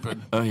still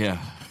stupid. Oh, yeah.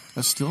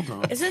 That's still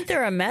dumb. Isn't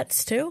there a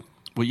Mets, too?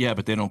 Well, yeah,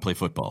 but they don't play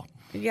football.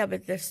 Yeah,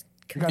 but there's...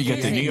 You got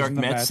the New York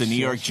Mets, the New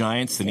York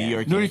Giants, the New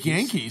York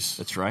Yankees.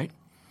 That's right.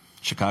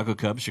 Chicago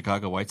Cubs,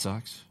 Chicago White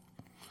Sox.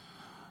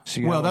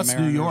 Seattle that's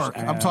Mariners, New York.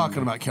 I'm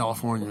talking about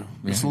California.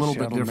 It's a little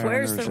bit different.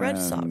 Where's the Red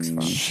Sox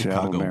from?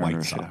 Chicago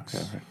White Sox.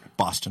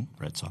 Boston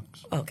Red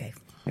Sox. Okay.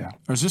 Yeah.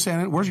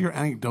 Where's your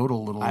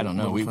anecdotal little? I don't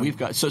know. We've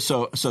got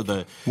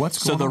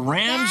the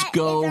Rams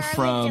go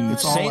from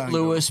St.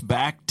 Louis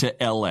back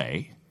to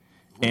L.A.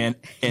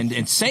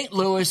 And St.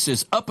 Louis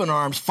is up in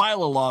arms,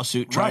 file a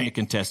lawsuit trying to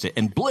contest it.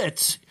 And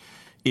Blitz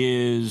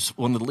is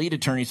one of the lead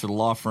attorneys for the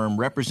law firm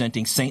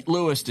representing St.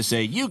 Louis to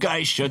say, you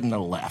guys shouldn't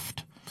have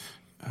left.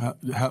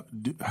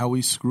 How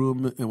we screw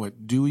him and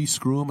what? Dewey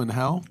screw him and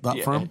how?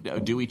 That firm?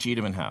 Dewey,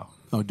 Cheatham, and Howe.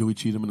 Oh, Dewey,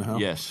 Cheatham, and Howe?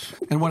 Yes.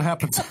 And what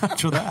happens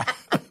after that?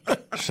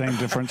 Same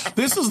difference.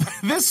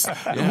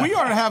 We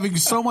are having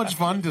so much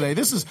fun today. I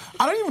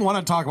don't even want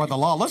to talk about the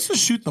law. Let's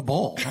just shoot the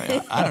bull.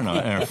 I don't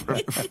know.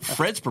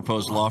 Fred's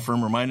proposed law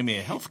firm reminded me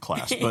of health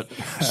class. But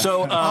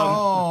so,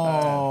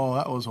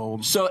 that was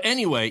old. So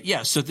anyway,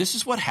 so this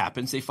is what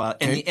happens. They file,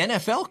 and the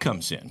NFL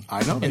comes in.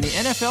 I know. And the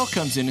NFL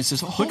comes in and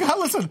says, look at how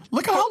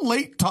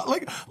late,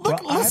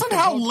 listen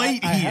how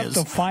late he is. I have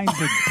to find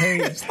the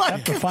page. I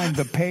have to find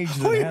the page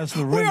that has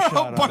the rim shot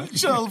on it. We're a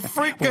bunch of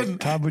freaking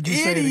Todd, would you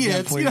say it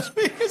again, please?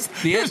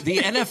 The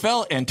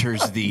NFL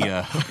enters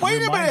the.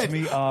 Wait a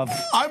minute!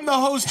 I'm the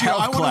host here.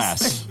 Health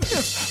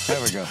class.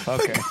 There we go.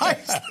 Okay.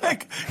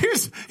 The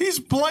guy's he's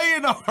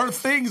playing our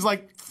things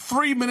like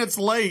 3 minutes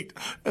late.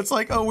 It's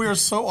like, we are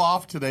so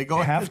off today.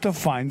 Go ahead. Have to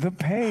find the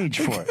page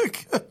for it.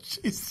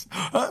 Jeez.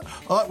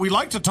 We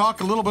like to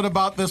talk a little bit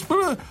about this,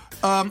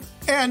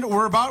 and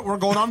we're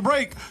going on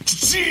break.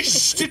 Ting,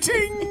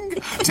 ting.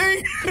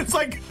 It's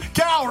like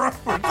cow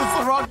reference. It's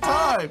the wrong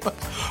time.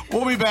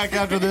 We'll be back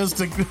after this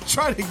to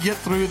try to get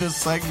through this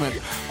segment.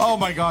 Oh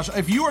my gosh!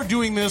 If you are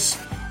doing this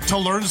to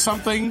learn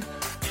something,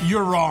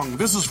 you're wrong.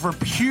 This is for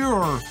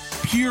pure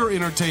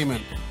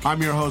entertainment. I'm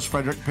your host,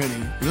 Frederick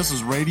Penny. This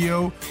is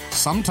Radio,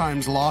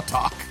 sometimes Law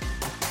Talk.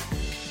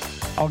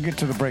 I'll get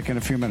to the break in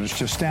a few minutes.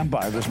 Just stand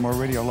by. There's more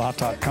Radio Law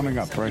Talk coming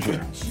up right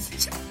here.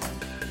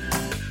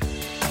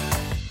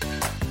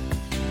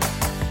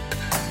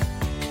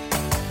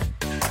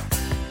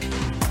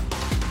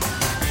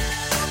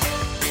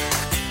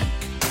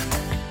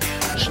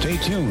 Stay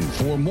tuned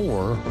for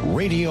more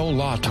Radio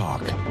Law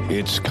Talk.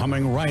 It's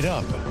coming right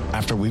up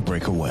after we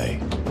break away.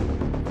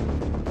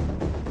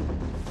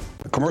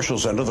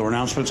 Commercials and other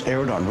announcements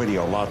aired on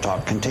Radio Law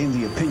Talk contain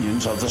the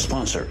opinions of the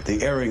sponsor.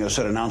 The airing of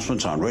said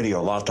announcements on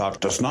Radio Law Talk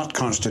does not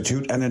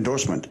constitute an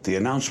endorsement. The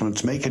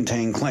announcements may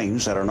contain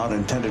claims that are not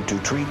intended to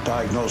treat,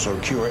 diagnose, or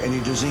cure any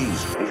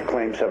disease. These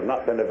claims have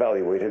not been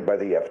evaluated by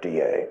the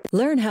FDA.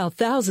 Learn how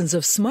thousands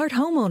of smart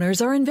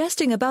homeowners are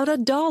investing about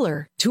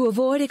 $1 to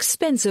avoid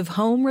expensive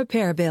home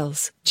repair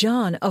bills.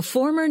 John, a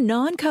former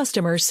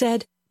non-customer,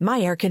 said, "My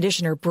air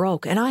conditioner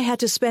broke and I had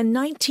to spend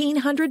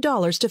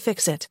 $1,900 to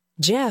fix it."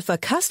 Jeff, a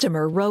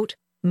customer, wrote,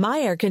 "My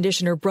air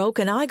conditioner broke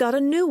and I got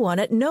a new one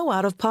at no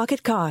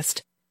out-of-pocket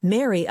cost."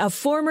 Mary, a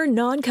former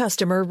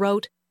non-customer,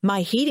 wrote,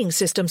 "My heating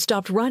system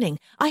stopped running.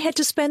 I had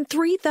to spend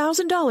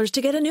 $3,000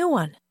 to get a new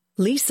one."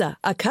 Lisa,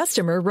 a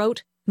customer,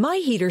 wrote, "My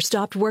heater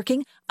stopped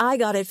working. I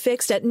got it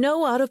fixed at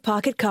no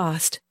out-of-pocket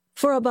cost."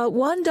 For about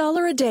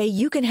 $1 a day,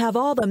 you can have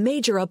all the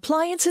major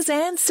appliances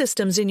and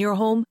systems in your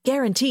home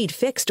guaranteed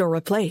fixed or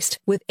replaced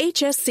with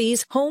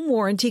HSC's home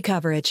warranty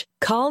coverage.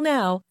 Call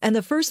now, and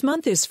the first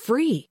month is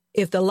free.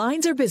 If the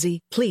lines are busy,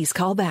 please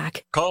call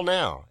back. Call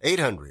now,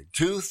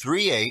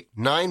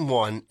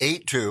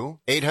 800-238-9182,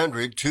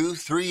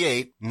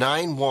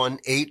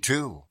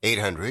 800-238-9182,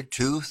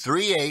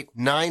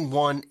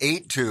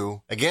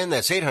 800-238-9182. Again,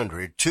 that's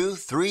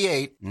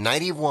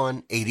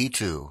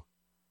 800-238-9182.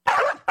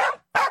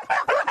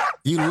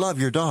 You love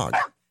your dog.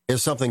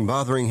 Is something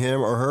bothering him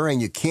or her and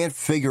you can't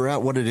figure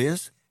out what it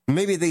is?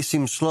 Maybe they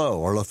seem slow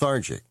or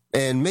lethargic,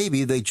 and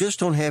maybe they just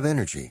don't have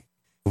energy.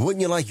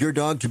 Wouldn't you like your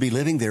dog to be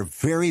living their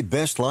very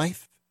best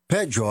life?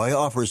 PetJoy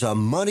offers a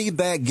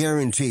money-back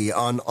guarantee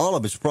on all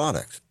of its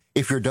products.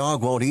 If your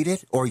dog won't eat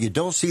it or you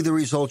don't see the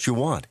results you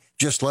want,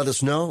 just let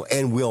us know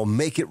and we'll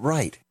make it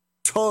right.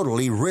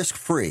 Totally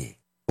risk-free.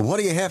 What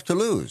do you have to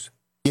lose?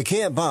 You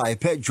can't buy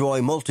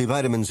PetJoy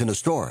multivitamins in a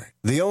store.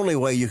 The only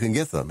way you can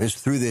get them is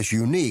through this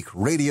unique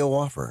radio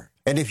offer.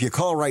 And if you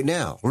call right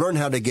now, learn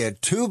how to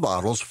get 2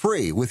 bottles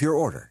free with your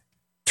order.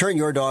 Turn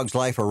your dog's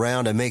life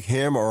around and make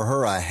him or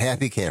her a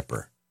happy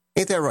camper.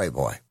 Ain't that right,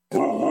 boy?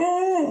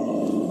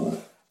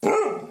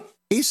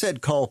 He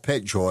said call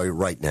PetJoy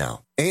right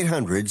now.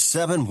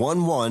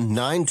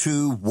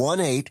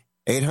 800-711-9218.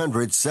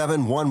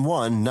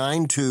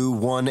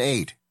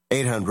 800-711-9218.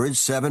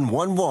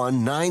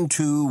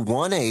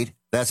 800-711-9218.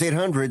 That's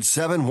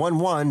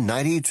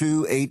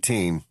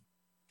 800-711-9218.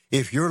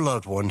 If your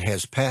loved one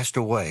has passed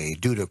away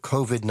due to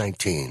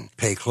COVID-19,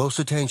 pay close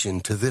attention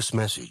to this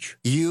message.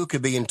 You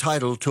could be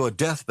entitled to a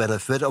death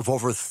benefit of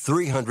over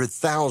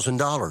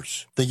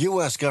 $300,000. The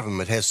U.S.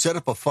 government has set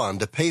up a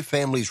fund to pay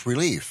families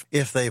relief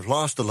if they've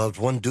lost a loved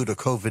one due to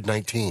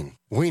COVID-19.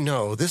 We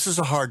know this is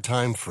a hard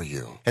time for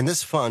you, and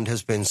this fund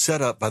has been set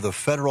up by the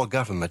federal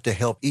government to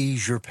help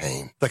ease your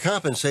pain. The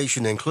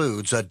compensation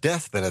includes a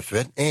death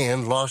benefit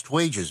and lost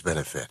wages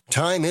benefit.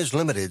 Time is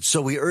limited, so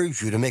we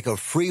urge you to make a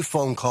free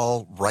phone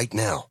call right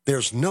now.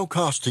 There's no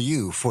cost to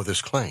you for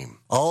this claim.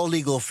 All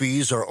legal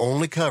fees are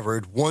only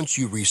covered once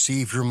you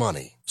receive your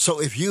money. So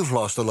if you've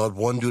lost a loved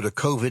one due to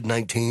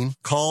COVID-19,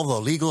 call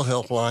the legal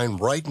helpline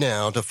right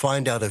now to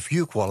find out if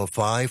you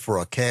qualify for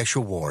a cash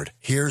award.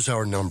 Here's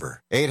our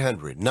number,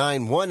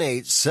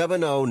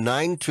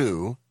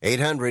 800-918-7092,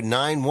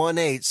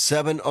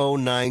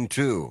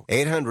 800-918-7092,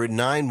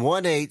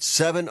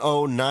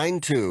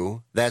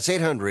 800-918-7092. That's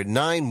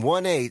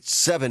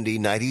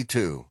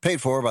 800-918-7092. Paid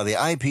for by the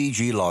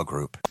IPG Law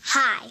Group.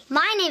 Hi,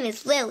 my name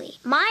is Lily.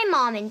 My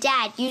mom and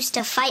dad used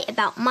to fight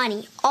about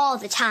money all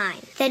the time.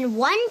 Then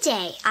one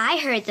day, I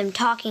heard them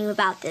talking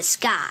about this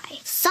guy,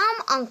 some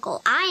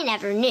uncle I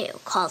never knew,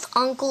 called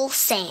Uncle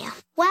Sam.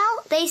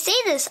 Well, they say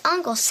this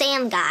Uncle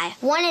Sam guy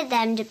wanted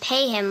them to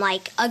pay him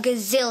like $1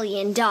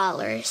 gazillion,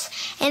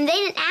 and they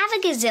didn't have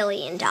 $1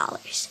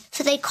 gazillion.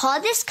 So they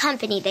called this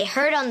company they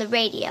heard on the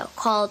radio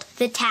called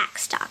the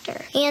Tax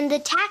Doctor. And the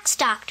Tax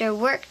Doctor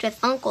worked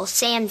with Uncle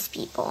Sam's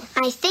people.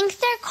 I think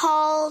they're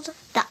called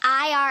the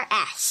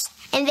IRS.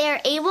 And they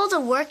were able to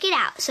work it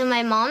out so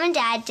my mom and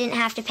dad didn't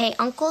have to pay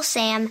Uncle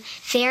Sam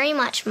very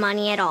much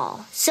money at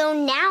all. So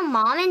now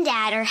mom and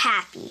dad are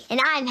happy,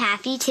 and I'm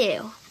happy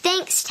too.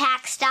 Thanks,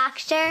 Tax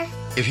Doctor.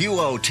 If you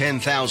owe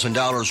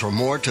 $10,000 or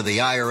more to the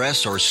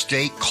IRS or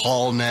state,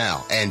 call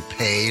now and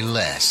pay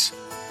less.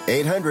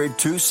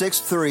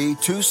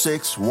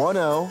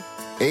 800-263-2610.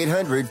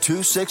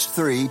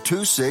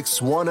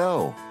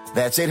 800-263-2610.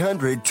 That's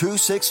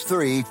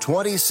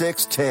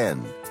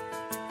 800-263-2610.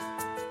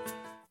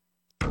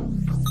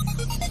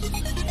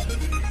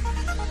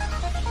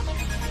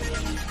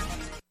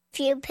 If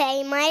you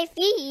pay my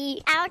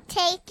fee, I'll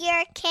take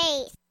your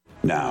case.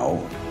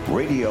 Now,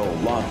 Radio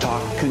Law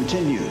Talk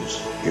continues.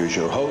 Here's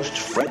your host,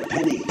 Fred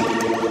Penny.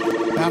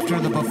 After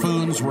the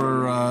buffoons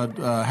were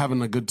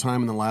having a good time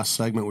in the last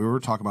segment, we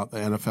were talking about the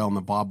NFL and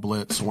the Bob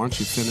Blitz. Why don't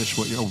you finish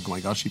what oh my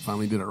gosh, you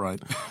finally did it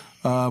right.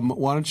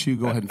 Why don't you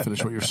go ahead and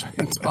finish what you're saying,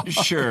 Tom?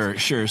 Sure.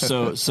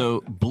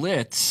 So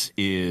Blitz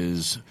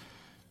is...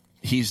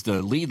 He's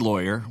the lead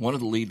lawyer, one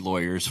of the lead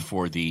lawyers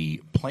for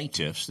the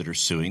plaintiffs that are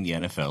suing the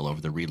NFL over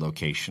the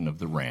relocation of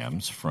the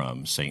Rams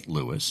from St.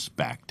 Louis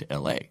back to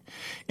L.A.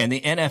 And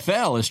the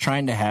NFL is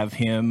trying to have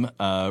him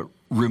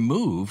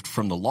removed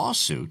from the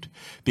lawsuit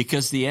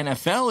because the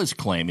NFL is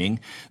claiming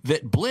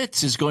that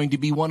Blitz is going to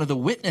be one of the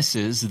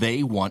witnesses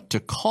they want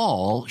to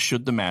call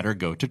should the matter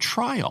go to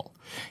trial.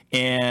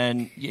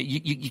 And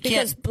you can't...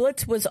 Because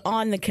Blitz was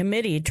on the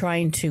committee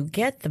trying to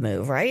get the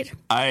move, right?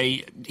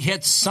 He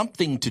had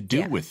something to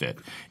do with it.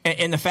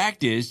 And the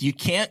fact is, you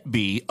can't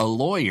be a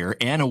lawyer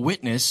and a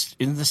witness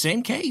in the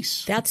same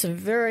case. That's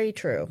very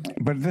true.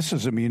 But this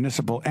is a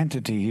municipal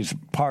entity he's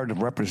part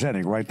of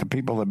representing, right? The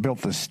people that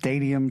built the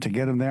stadium to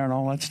get him there and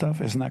all that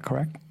stuff. Isn't that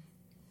correct?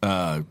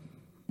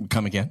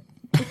 Come again?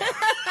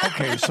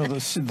 Okay, so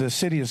the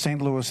city of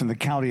St. Louis and the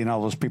county and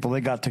all those people,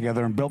 they got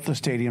together and built the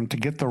stadium to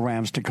get the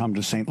Rams to come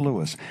to St.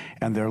 Louis.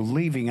 And they're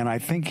leaving, and I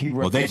think he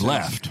represents... Well,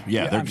 they've left.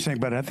 Yeah, I'm saying,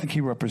 but I think he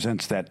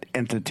represents that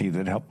entity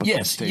that helped put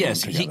the stadium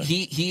together.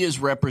 He is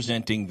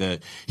representing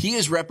the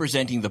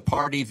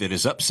party that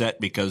is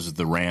upset because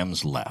the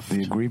Rams left.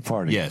 The aggrieved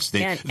party. Yes,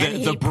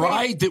 the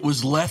bride that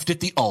was left at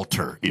the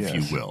altar, if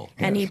you will.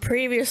 And he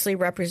previously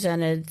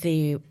represented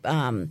the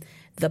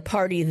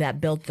party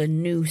that built the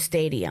new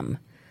stadium.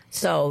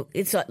 So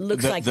it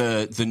looks like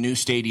the new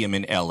stadium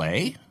in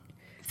L.A.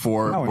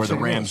 where the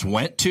Rams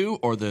went to,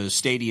 or the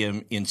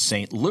stadium in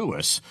St.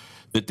 Louis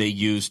that they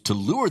used to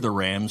lure the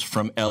Rams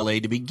from L.A.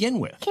 to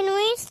begin with. Can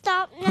we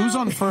stop now? Who's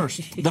on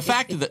first? The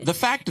fact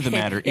of the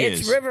matter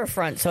is it's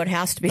Riverfront, so it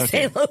has to be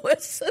St.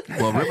 Louis.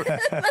 Well,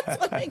 that's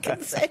what I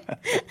can say.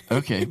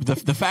 Okay,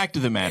 the fact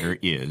of the matter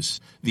is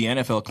the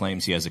NFL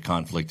claims he has a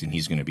conflict and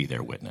he's going to be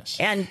their witness.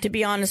 And to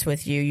be honest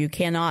with you, you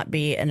cannot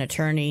be an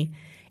attorney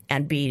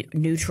and be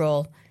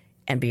neutral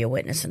and be a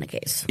witness in a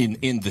case.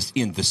 In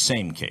the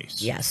same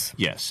case. Yes.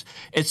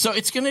 And so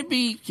it's going to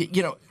be,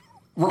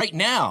 right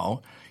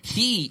now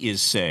he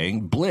is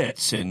saying,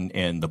 Blitz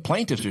and the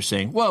plaintiffs are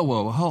saying,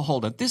 whoa,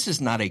 hold on. This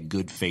is not a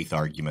good faith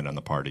argument on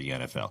the part of the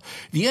NFL.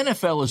 The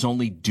NFL is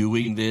only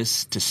doing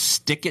this to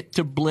stick it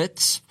to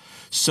Blitz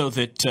so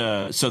that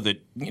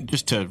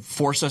just to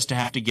force us to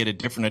have to get a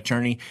different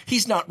attorney.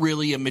 He's not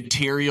really a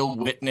material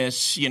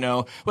witness. What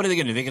are they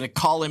going to do? They're going to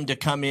call him to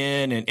come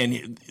in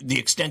and the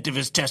extent of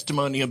his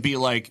testimony will be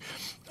like,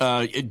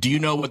 do you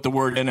know what the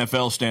word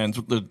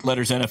the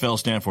letters NFL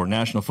stand for,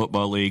 National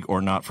Football League,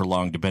 or not for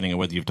long, depending on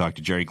whether you've talked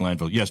to Jerry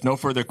Glanville? Yes, no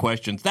further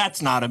questions.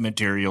 That's not a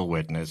material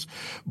witness.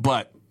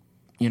 But,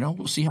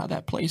 we'll see how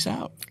that plays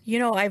out.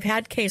 I've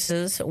had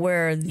cases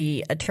where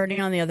the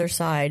attorney on the other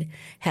side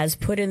has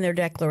put in their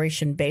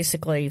declaration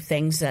basically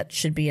things that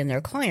should be in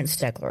their client's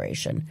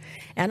declaration.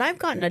 And I've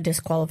gotten a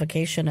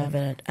disqualification of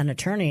an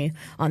attorney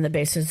on the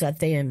basis that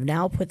they have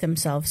now put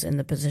themselves in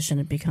the position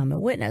to become a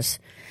witness.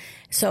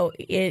 So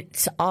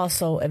it's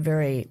also a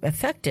very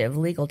effective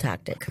legal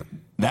tactic.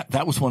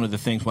 That was one of the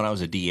things when I was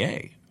a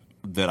DA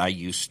that I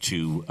used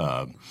to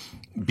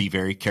be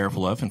very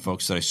careful of, and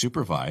folks that I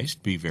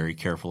supervised, be very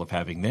careful of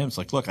having them. It's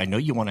like, look, I know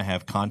you want to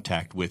have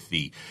contact with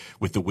the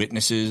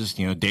witnesses,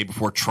 day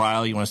before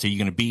trial. You want to say you're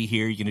going to be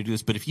here, you're going to do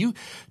this. But if you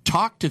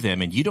talk to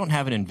them and you don't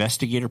have an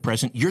investigator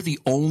present, you're the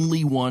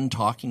only one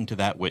talking to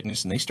that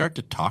witness, and they start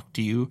to talk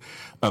to you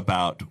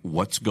about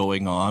what's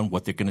going on,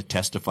 what they're going to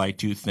testify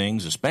to,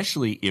 things,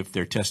 especially if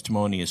their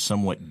testimony is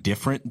somewhat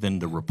different than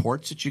the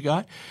reports that you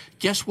got.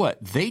 Guess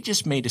what? They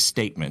just made a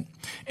statement,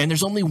 and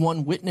there's only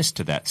one witness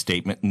to that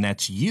statement, and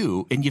that's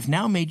you. And you've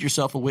now made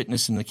yourself a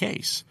witness in the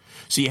case.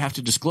 So you have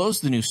to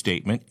disclose the new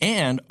statement,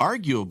 and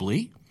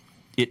arguably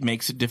it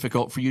makes it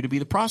difficult for you to be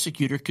the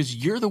prosecutor because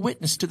you're the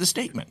witness to the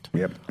statement.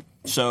 Yep.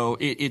 So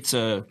it's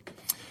a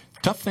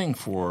tough thing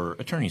for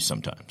attorneys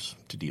sometimes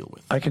to deal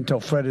with. I can tell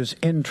Fred is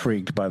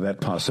intrigued by that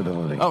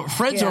possibility. Oh,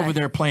 Fred's over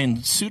there playing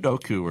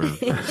Sudoku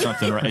or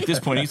something right at this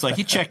point. He's like,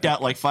 he checked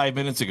out like 5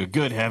 minutes ago.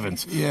 Good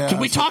heavens. Yeah. Can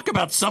we talk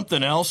about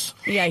something else?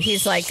 Yeah,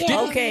 he's like,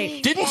 okay.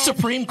 Didn't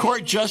Supreme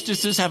Court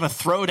justices have a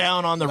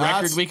throwdown on the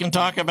record we can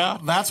talk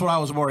about? That's what I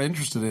was more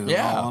interested in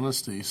all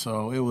honesty.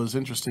 So it was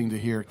interesting to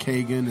hear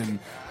Kagan and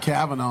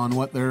Kavanaugh and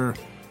what they're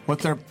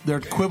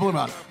quibbling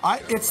about.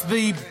 It's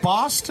the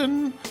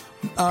Boston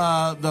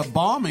the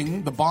bombing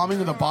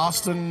of the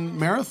Boston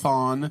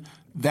Marathon.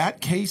 That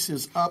case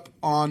is up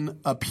on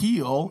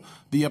appeal.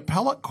 The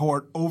appellate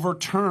court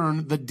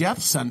overturned the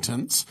death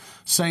sentence,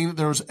 saying that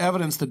there was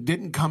evidence that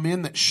didn't come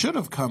in that should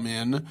have come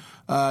in.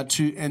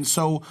 And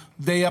so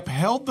they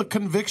upheld the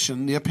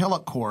conviction, the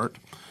appellate court.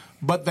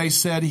 But they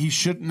said he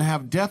shouldn't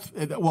have death.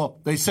 Well,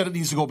 they said it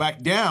needs to go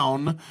back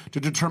down to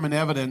determine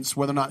evidence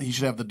whether or not he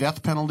should have the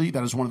death penalty.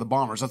 That is one of the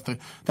bombers.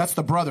 That's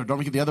the brother. Don't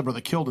forget the other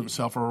brother killed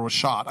himself or was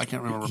shot. I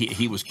can't remember.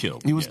 He was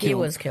killed. He was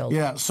killed. Yeah.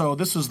 Yeah. So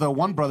this is the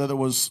one brother that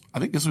was. I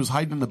think this was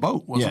hiding in the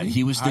boat. Wasn't he?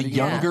 He was the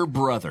younger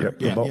brother. Yep,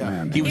 the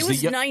boatman. He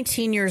was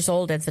 19 years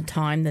old at the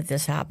time that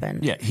this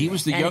happened. Yeah, he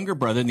was the younger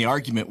brother, and the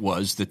argument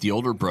was that the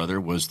older brother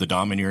was the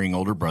domineering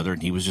older brother,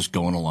 and he was just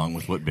going along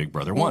with what Big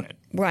Brother wanted.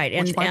 Right,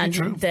 and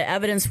the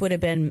evidence would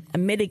have been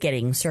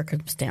mitigating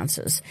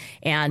circumstances,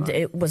 and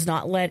it was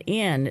not let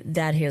in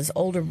that his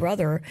older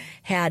brother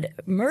had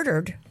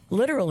murdered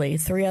literally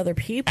 3 other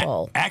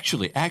people.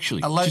 Actually,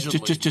 allegedly,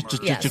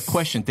 just a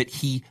question that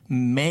he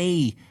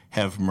may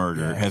have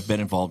murdered, have been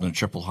involved in a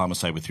triple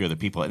homicide with 3 other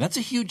people. And that's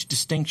a huge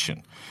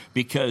distinction,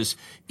 because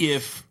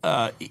if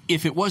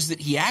it was that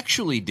he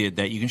actually did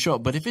that, you can show it.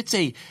 But if it's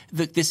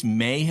that this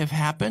may have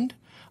happened,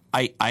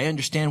 I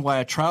understand why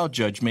a trial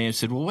judge may have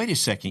said, well, wait a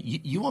second,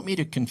 you want me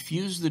to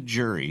confuse the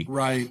jury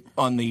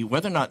on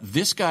whether or not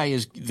this guy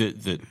is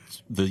the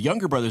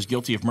younger brother is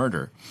guilty of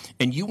murder,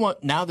 and you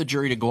want now the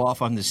jury to go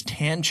off on this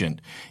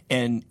tangent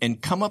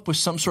and come up with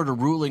some sort of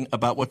ruling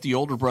about what the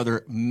older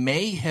brother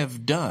may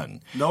have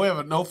done.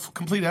 No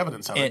complete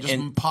evidence of it,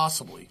 just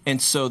possibly. And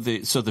so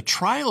the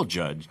trial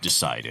judge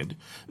decided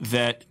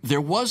that there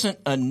wasn't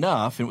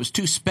enough, and it was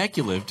too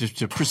speculative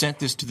to present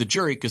this to the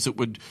jury because it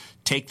would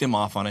take them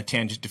off on a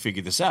tangent to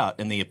figure this out.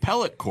 And the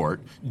appellate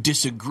court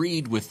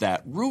disagreed with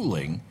that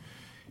ruling.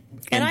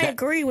 And I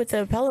agree with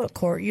the appellate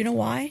court. You know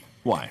why?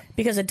 Why?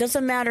 Because it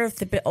doesn't matter if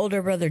the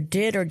older brother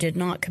did or did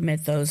not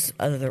commit those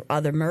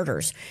other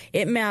murders.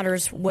 It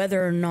matters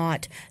whether or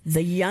not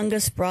the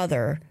youngest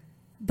brother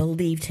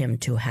believed him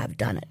to have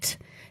done it.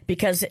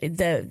 Because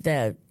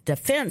the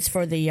defense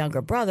for the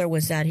younger brother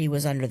was that he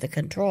was under the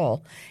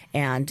control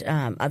and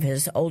of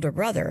his older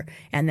brother,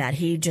 and that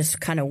he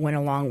just kind of went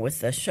along with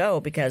the show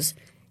because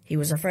he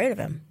was afraid of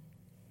him.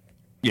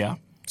 Yeah.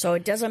 So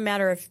it doesn't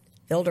matter if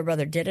the older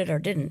brother did it or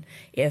didn't.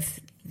 If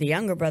the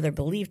younger brother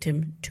believed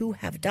him to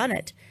have done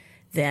it,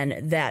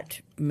 then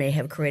that may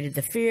have created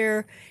the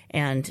fear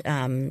and,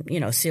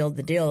 sealed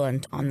the deal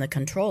on the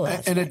control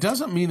aspect. And it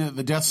doesn't mean that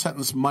the death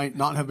sentence might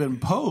not have been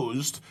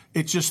imposed.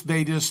 It's just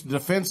the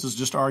defense is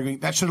just arguing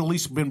that should at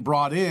least been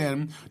brought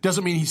in.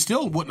 Doesn't mean he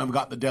still wouldn't have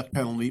got the death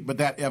penalty, but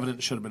that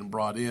evidence should have been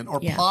brought in, or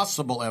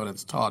possible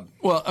evidence, Todd.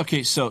 Well,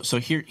 okay, so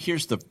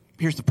here's the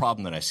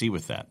problem that I see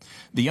with that.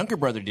 The younger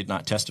brother did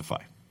not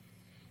testify.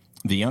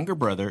 The younger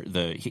brother,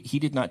 he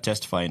did not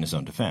testify in his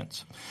own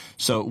defense.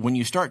 So when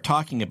you start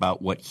talking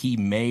about what he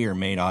may or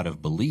may not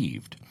have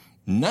believed,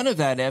 none of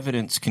that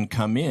evidence can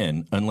come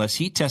in unless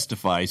he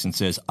testifies and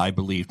says, I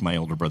believed my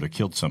older brother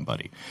killed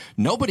somebody.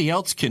 Nobody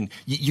else can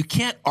 – you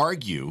can't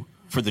argue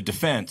for the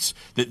defense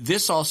that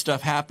this all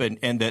stuff happened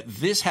and that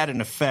this had an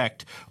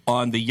effect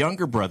on the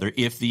younger brother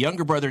if the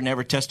younger brother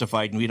never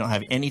testified and we don't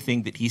have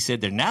anything that he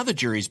said there. Now the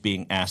jury's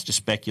being asked to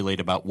speculate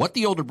about what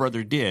the older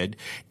brother did,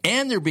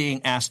 and they're being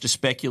asked to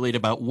speculate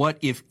about what,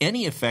 if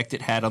any, effect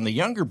it had on the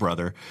younger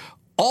brother.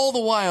 All the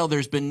while,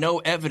 there's been no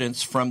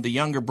evidence from the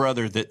younger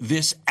brother that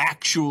this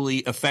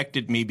actually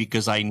affected me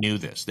because I knew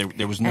this.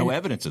 There was no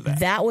evidence of that.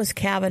 That was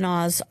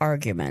Kavanaugh's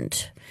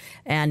argument.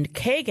 And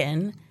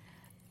Kagan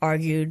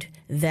argued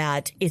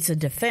that it's a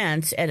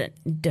defense, and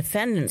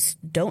defendants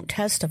don't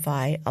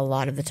testify a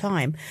lot of the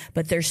time,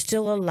 but they're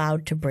still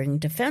allowed to bring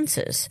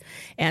defenses.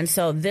 And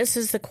so this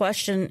is the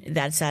question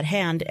that's at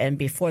hand and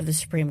before the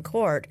Supreme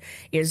Court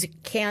is,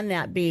 can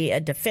that be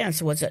a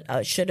defense? Was it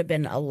should have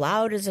been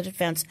allowed as a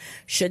defense?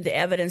 Should the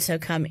evidence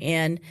have come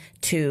in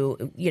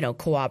to,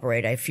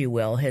 corroborate, if you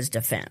will, his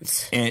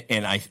defense?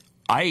 And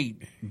I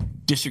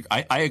disagree.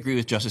 I agree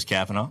with Justice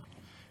Kavanaugh.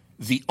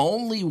 The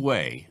only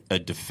way a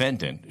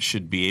defendant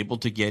should be able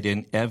to get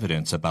in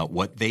evidence about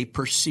what they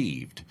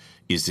perceived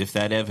is if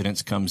that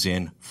evidence comes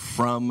in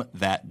from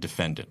that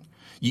defendant.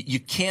 You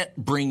can't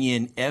bring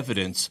in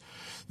evidence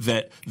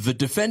that the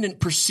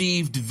defendant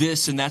perceived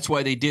this and that's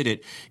why they did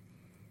it,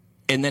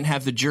 and then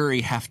have the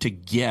jury have to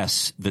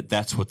guess that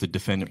that's what the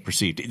defendant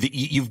perceived.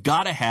 You've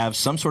got to have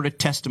some sort of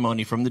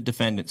testimony from the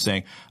defendant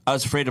saying, I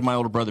was afraid of my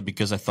older brother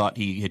because I thought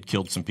he had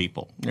killed some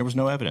people. There was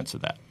no evidence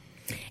of that.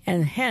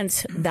 And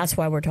hence, that's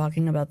why we're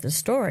talking about this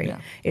story,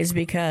 is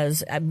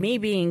because me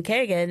being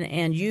Kagan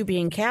and you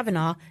being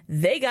Kavanaugh,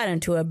 they got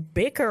into a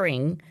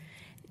bickering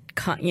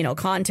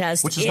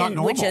contest, which is not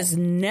normal. Which is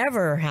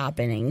never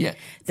happening. Yeah.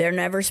 They're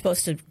never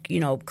supposed to,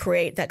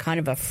 create that kind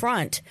of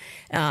affront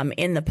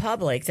in the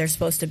public. They're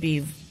supposed to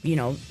be,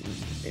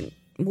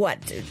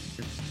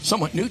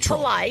 somewhat neutral,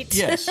 polite,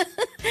 yes,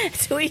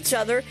 to each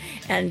other,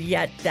 and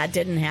yet that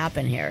didn't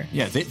happen here.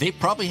 Yeah, they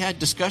probably had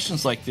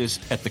discussions like this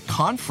at the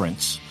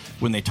conference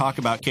when they talk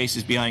about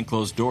cases behind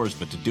closed doors,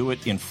 but to do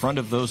it in front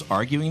of those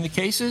arguing the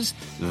cases,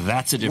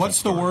 that's a different What's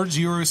story. the words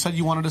you said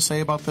you wanted to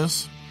say about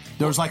this?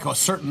 There was like a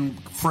certain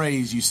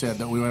phrase you said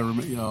that we were,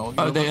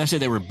 I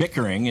said they were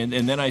bickering, and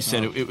then I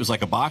said it was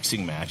like a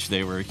boxing match.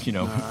 They were,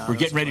 we're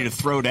getting ready to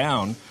throw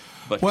down.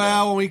 But,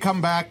 when we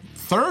come back,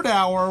 third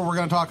hour, we're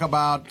going to talk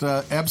about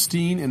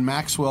Epstein and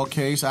Maxwell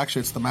case.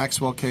 Actually, it's the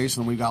Maxwell case,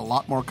 and we've got a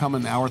lot more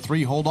coming in hour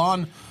 3. Hold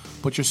on.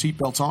 Put your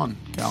seatbelts on,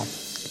 Cal.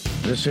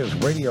 This is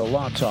Radio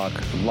Law Talk,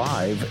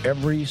 live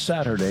every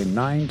Saturday,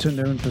 9 to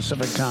noon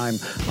Pacific Time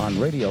on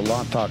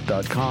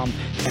RadioLawTalk.com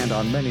and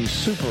on many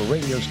super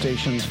radio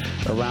stations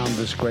around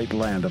this great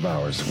land of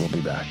ours. We'll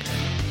be back.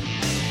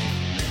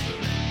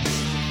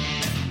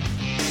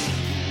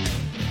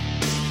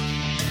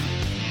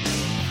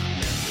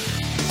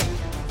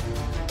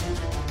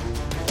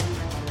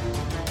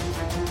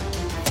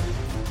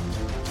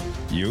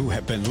 You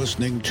have been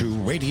listening to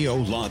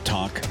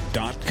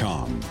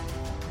RadioLawTalk.com,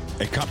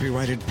 a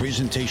copyrighted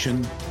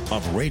presentation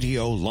of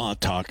Radio Law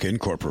Talk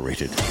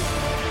Incorporated.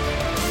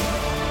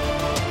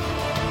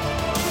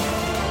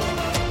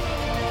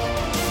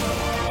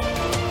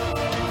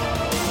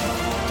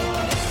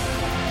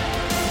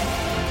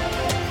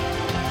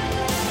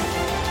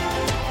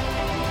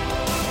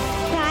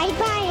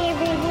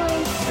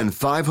 And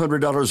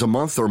 $500 a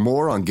month or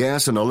more on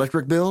gas and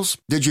electric bills?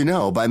 Did you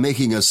know by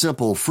making a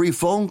simple free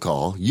phone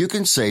call, you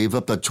can save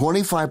up to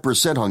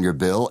 25% on your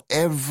bill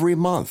every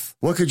month?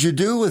 What could you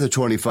do with a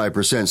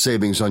 25%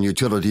 savings on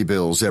utility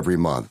bills every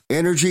month?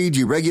 Energy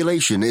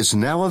deregulation is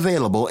now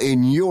available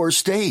in your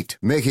state.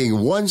 Making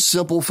one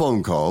simple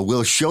phone call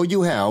will show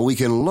you how we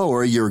can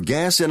lower your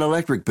gas and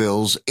electric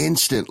bills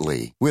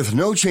instantly, with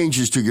no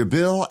changes to your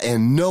bill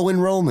and no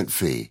enrollment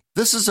fee.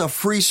 This is a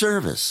free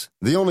service.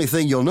 The only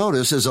thing you'll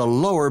notice is a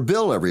lower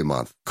bill every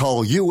month.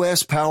 Call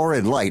U.S. Power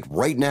and Light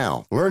right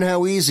now. Learn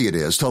how easy it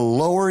is to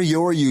lower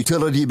your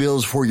utility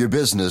bills for your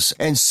business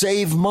and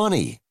save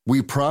money.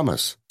 We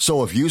promise.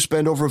 So if you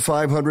spend over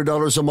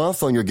 $500 a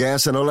month on your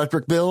gas and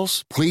electric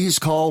bills, please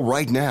call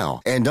right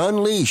now and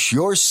unleash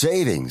your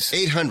savings.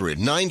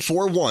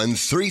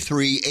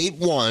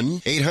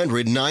 800-941-3381.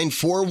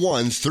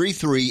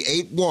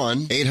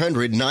 800-941-3381.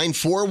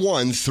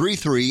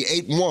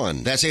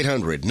 800-941-3381. That's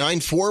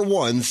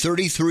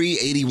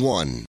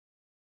 800-941-3381.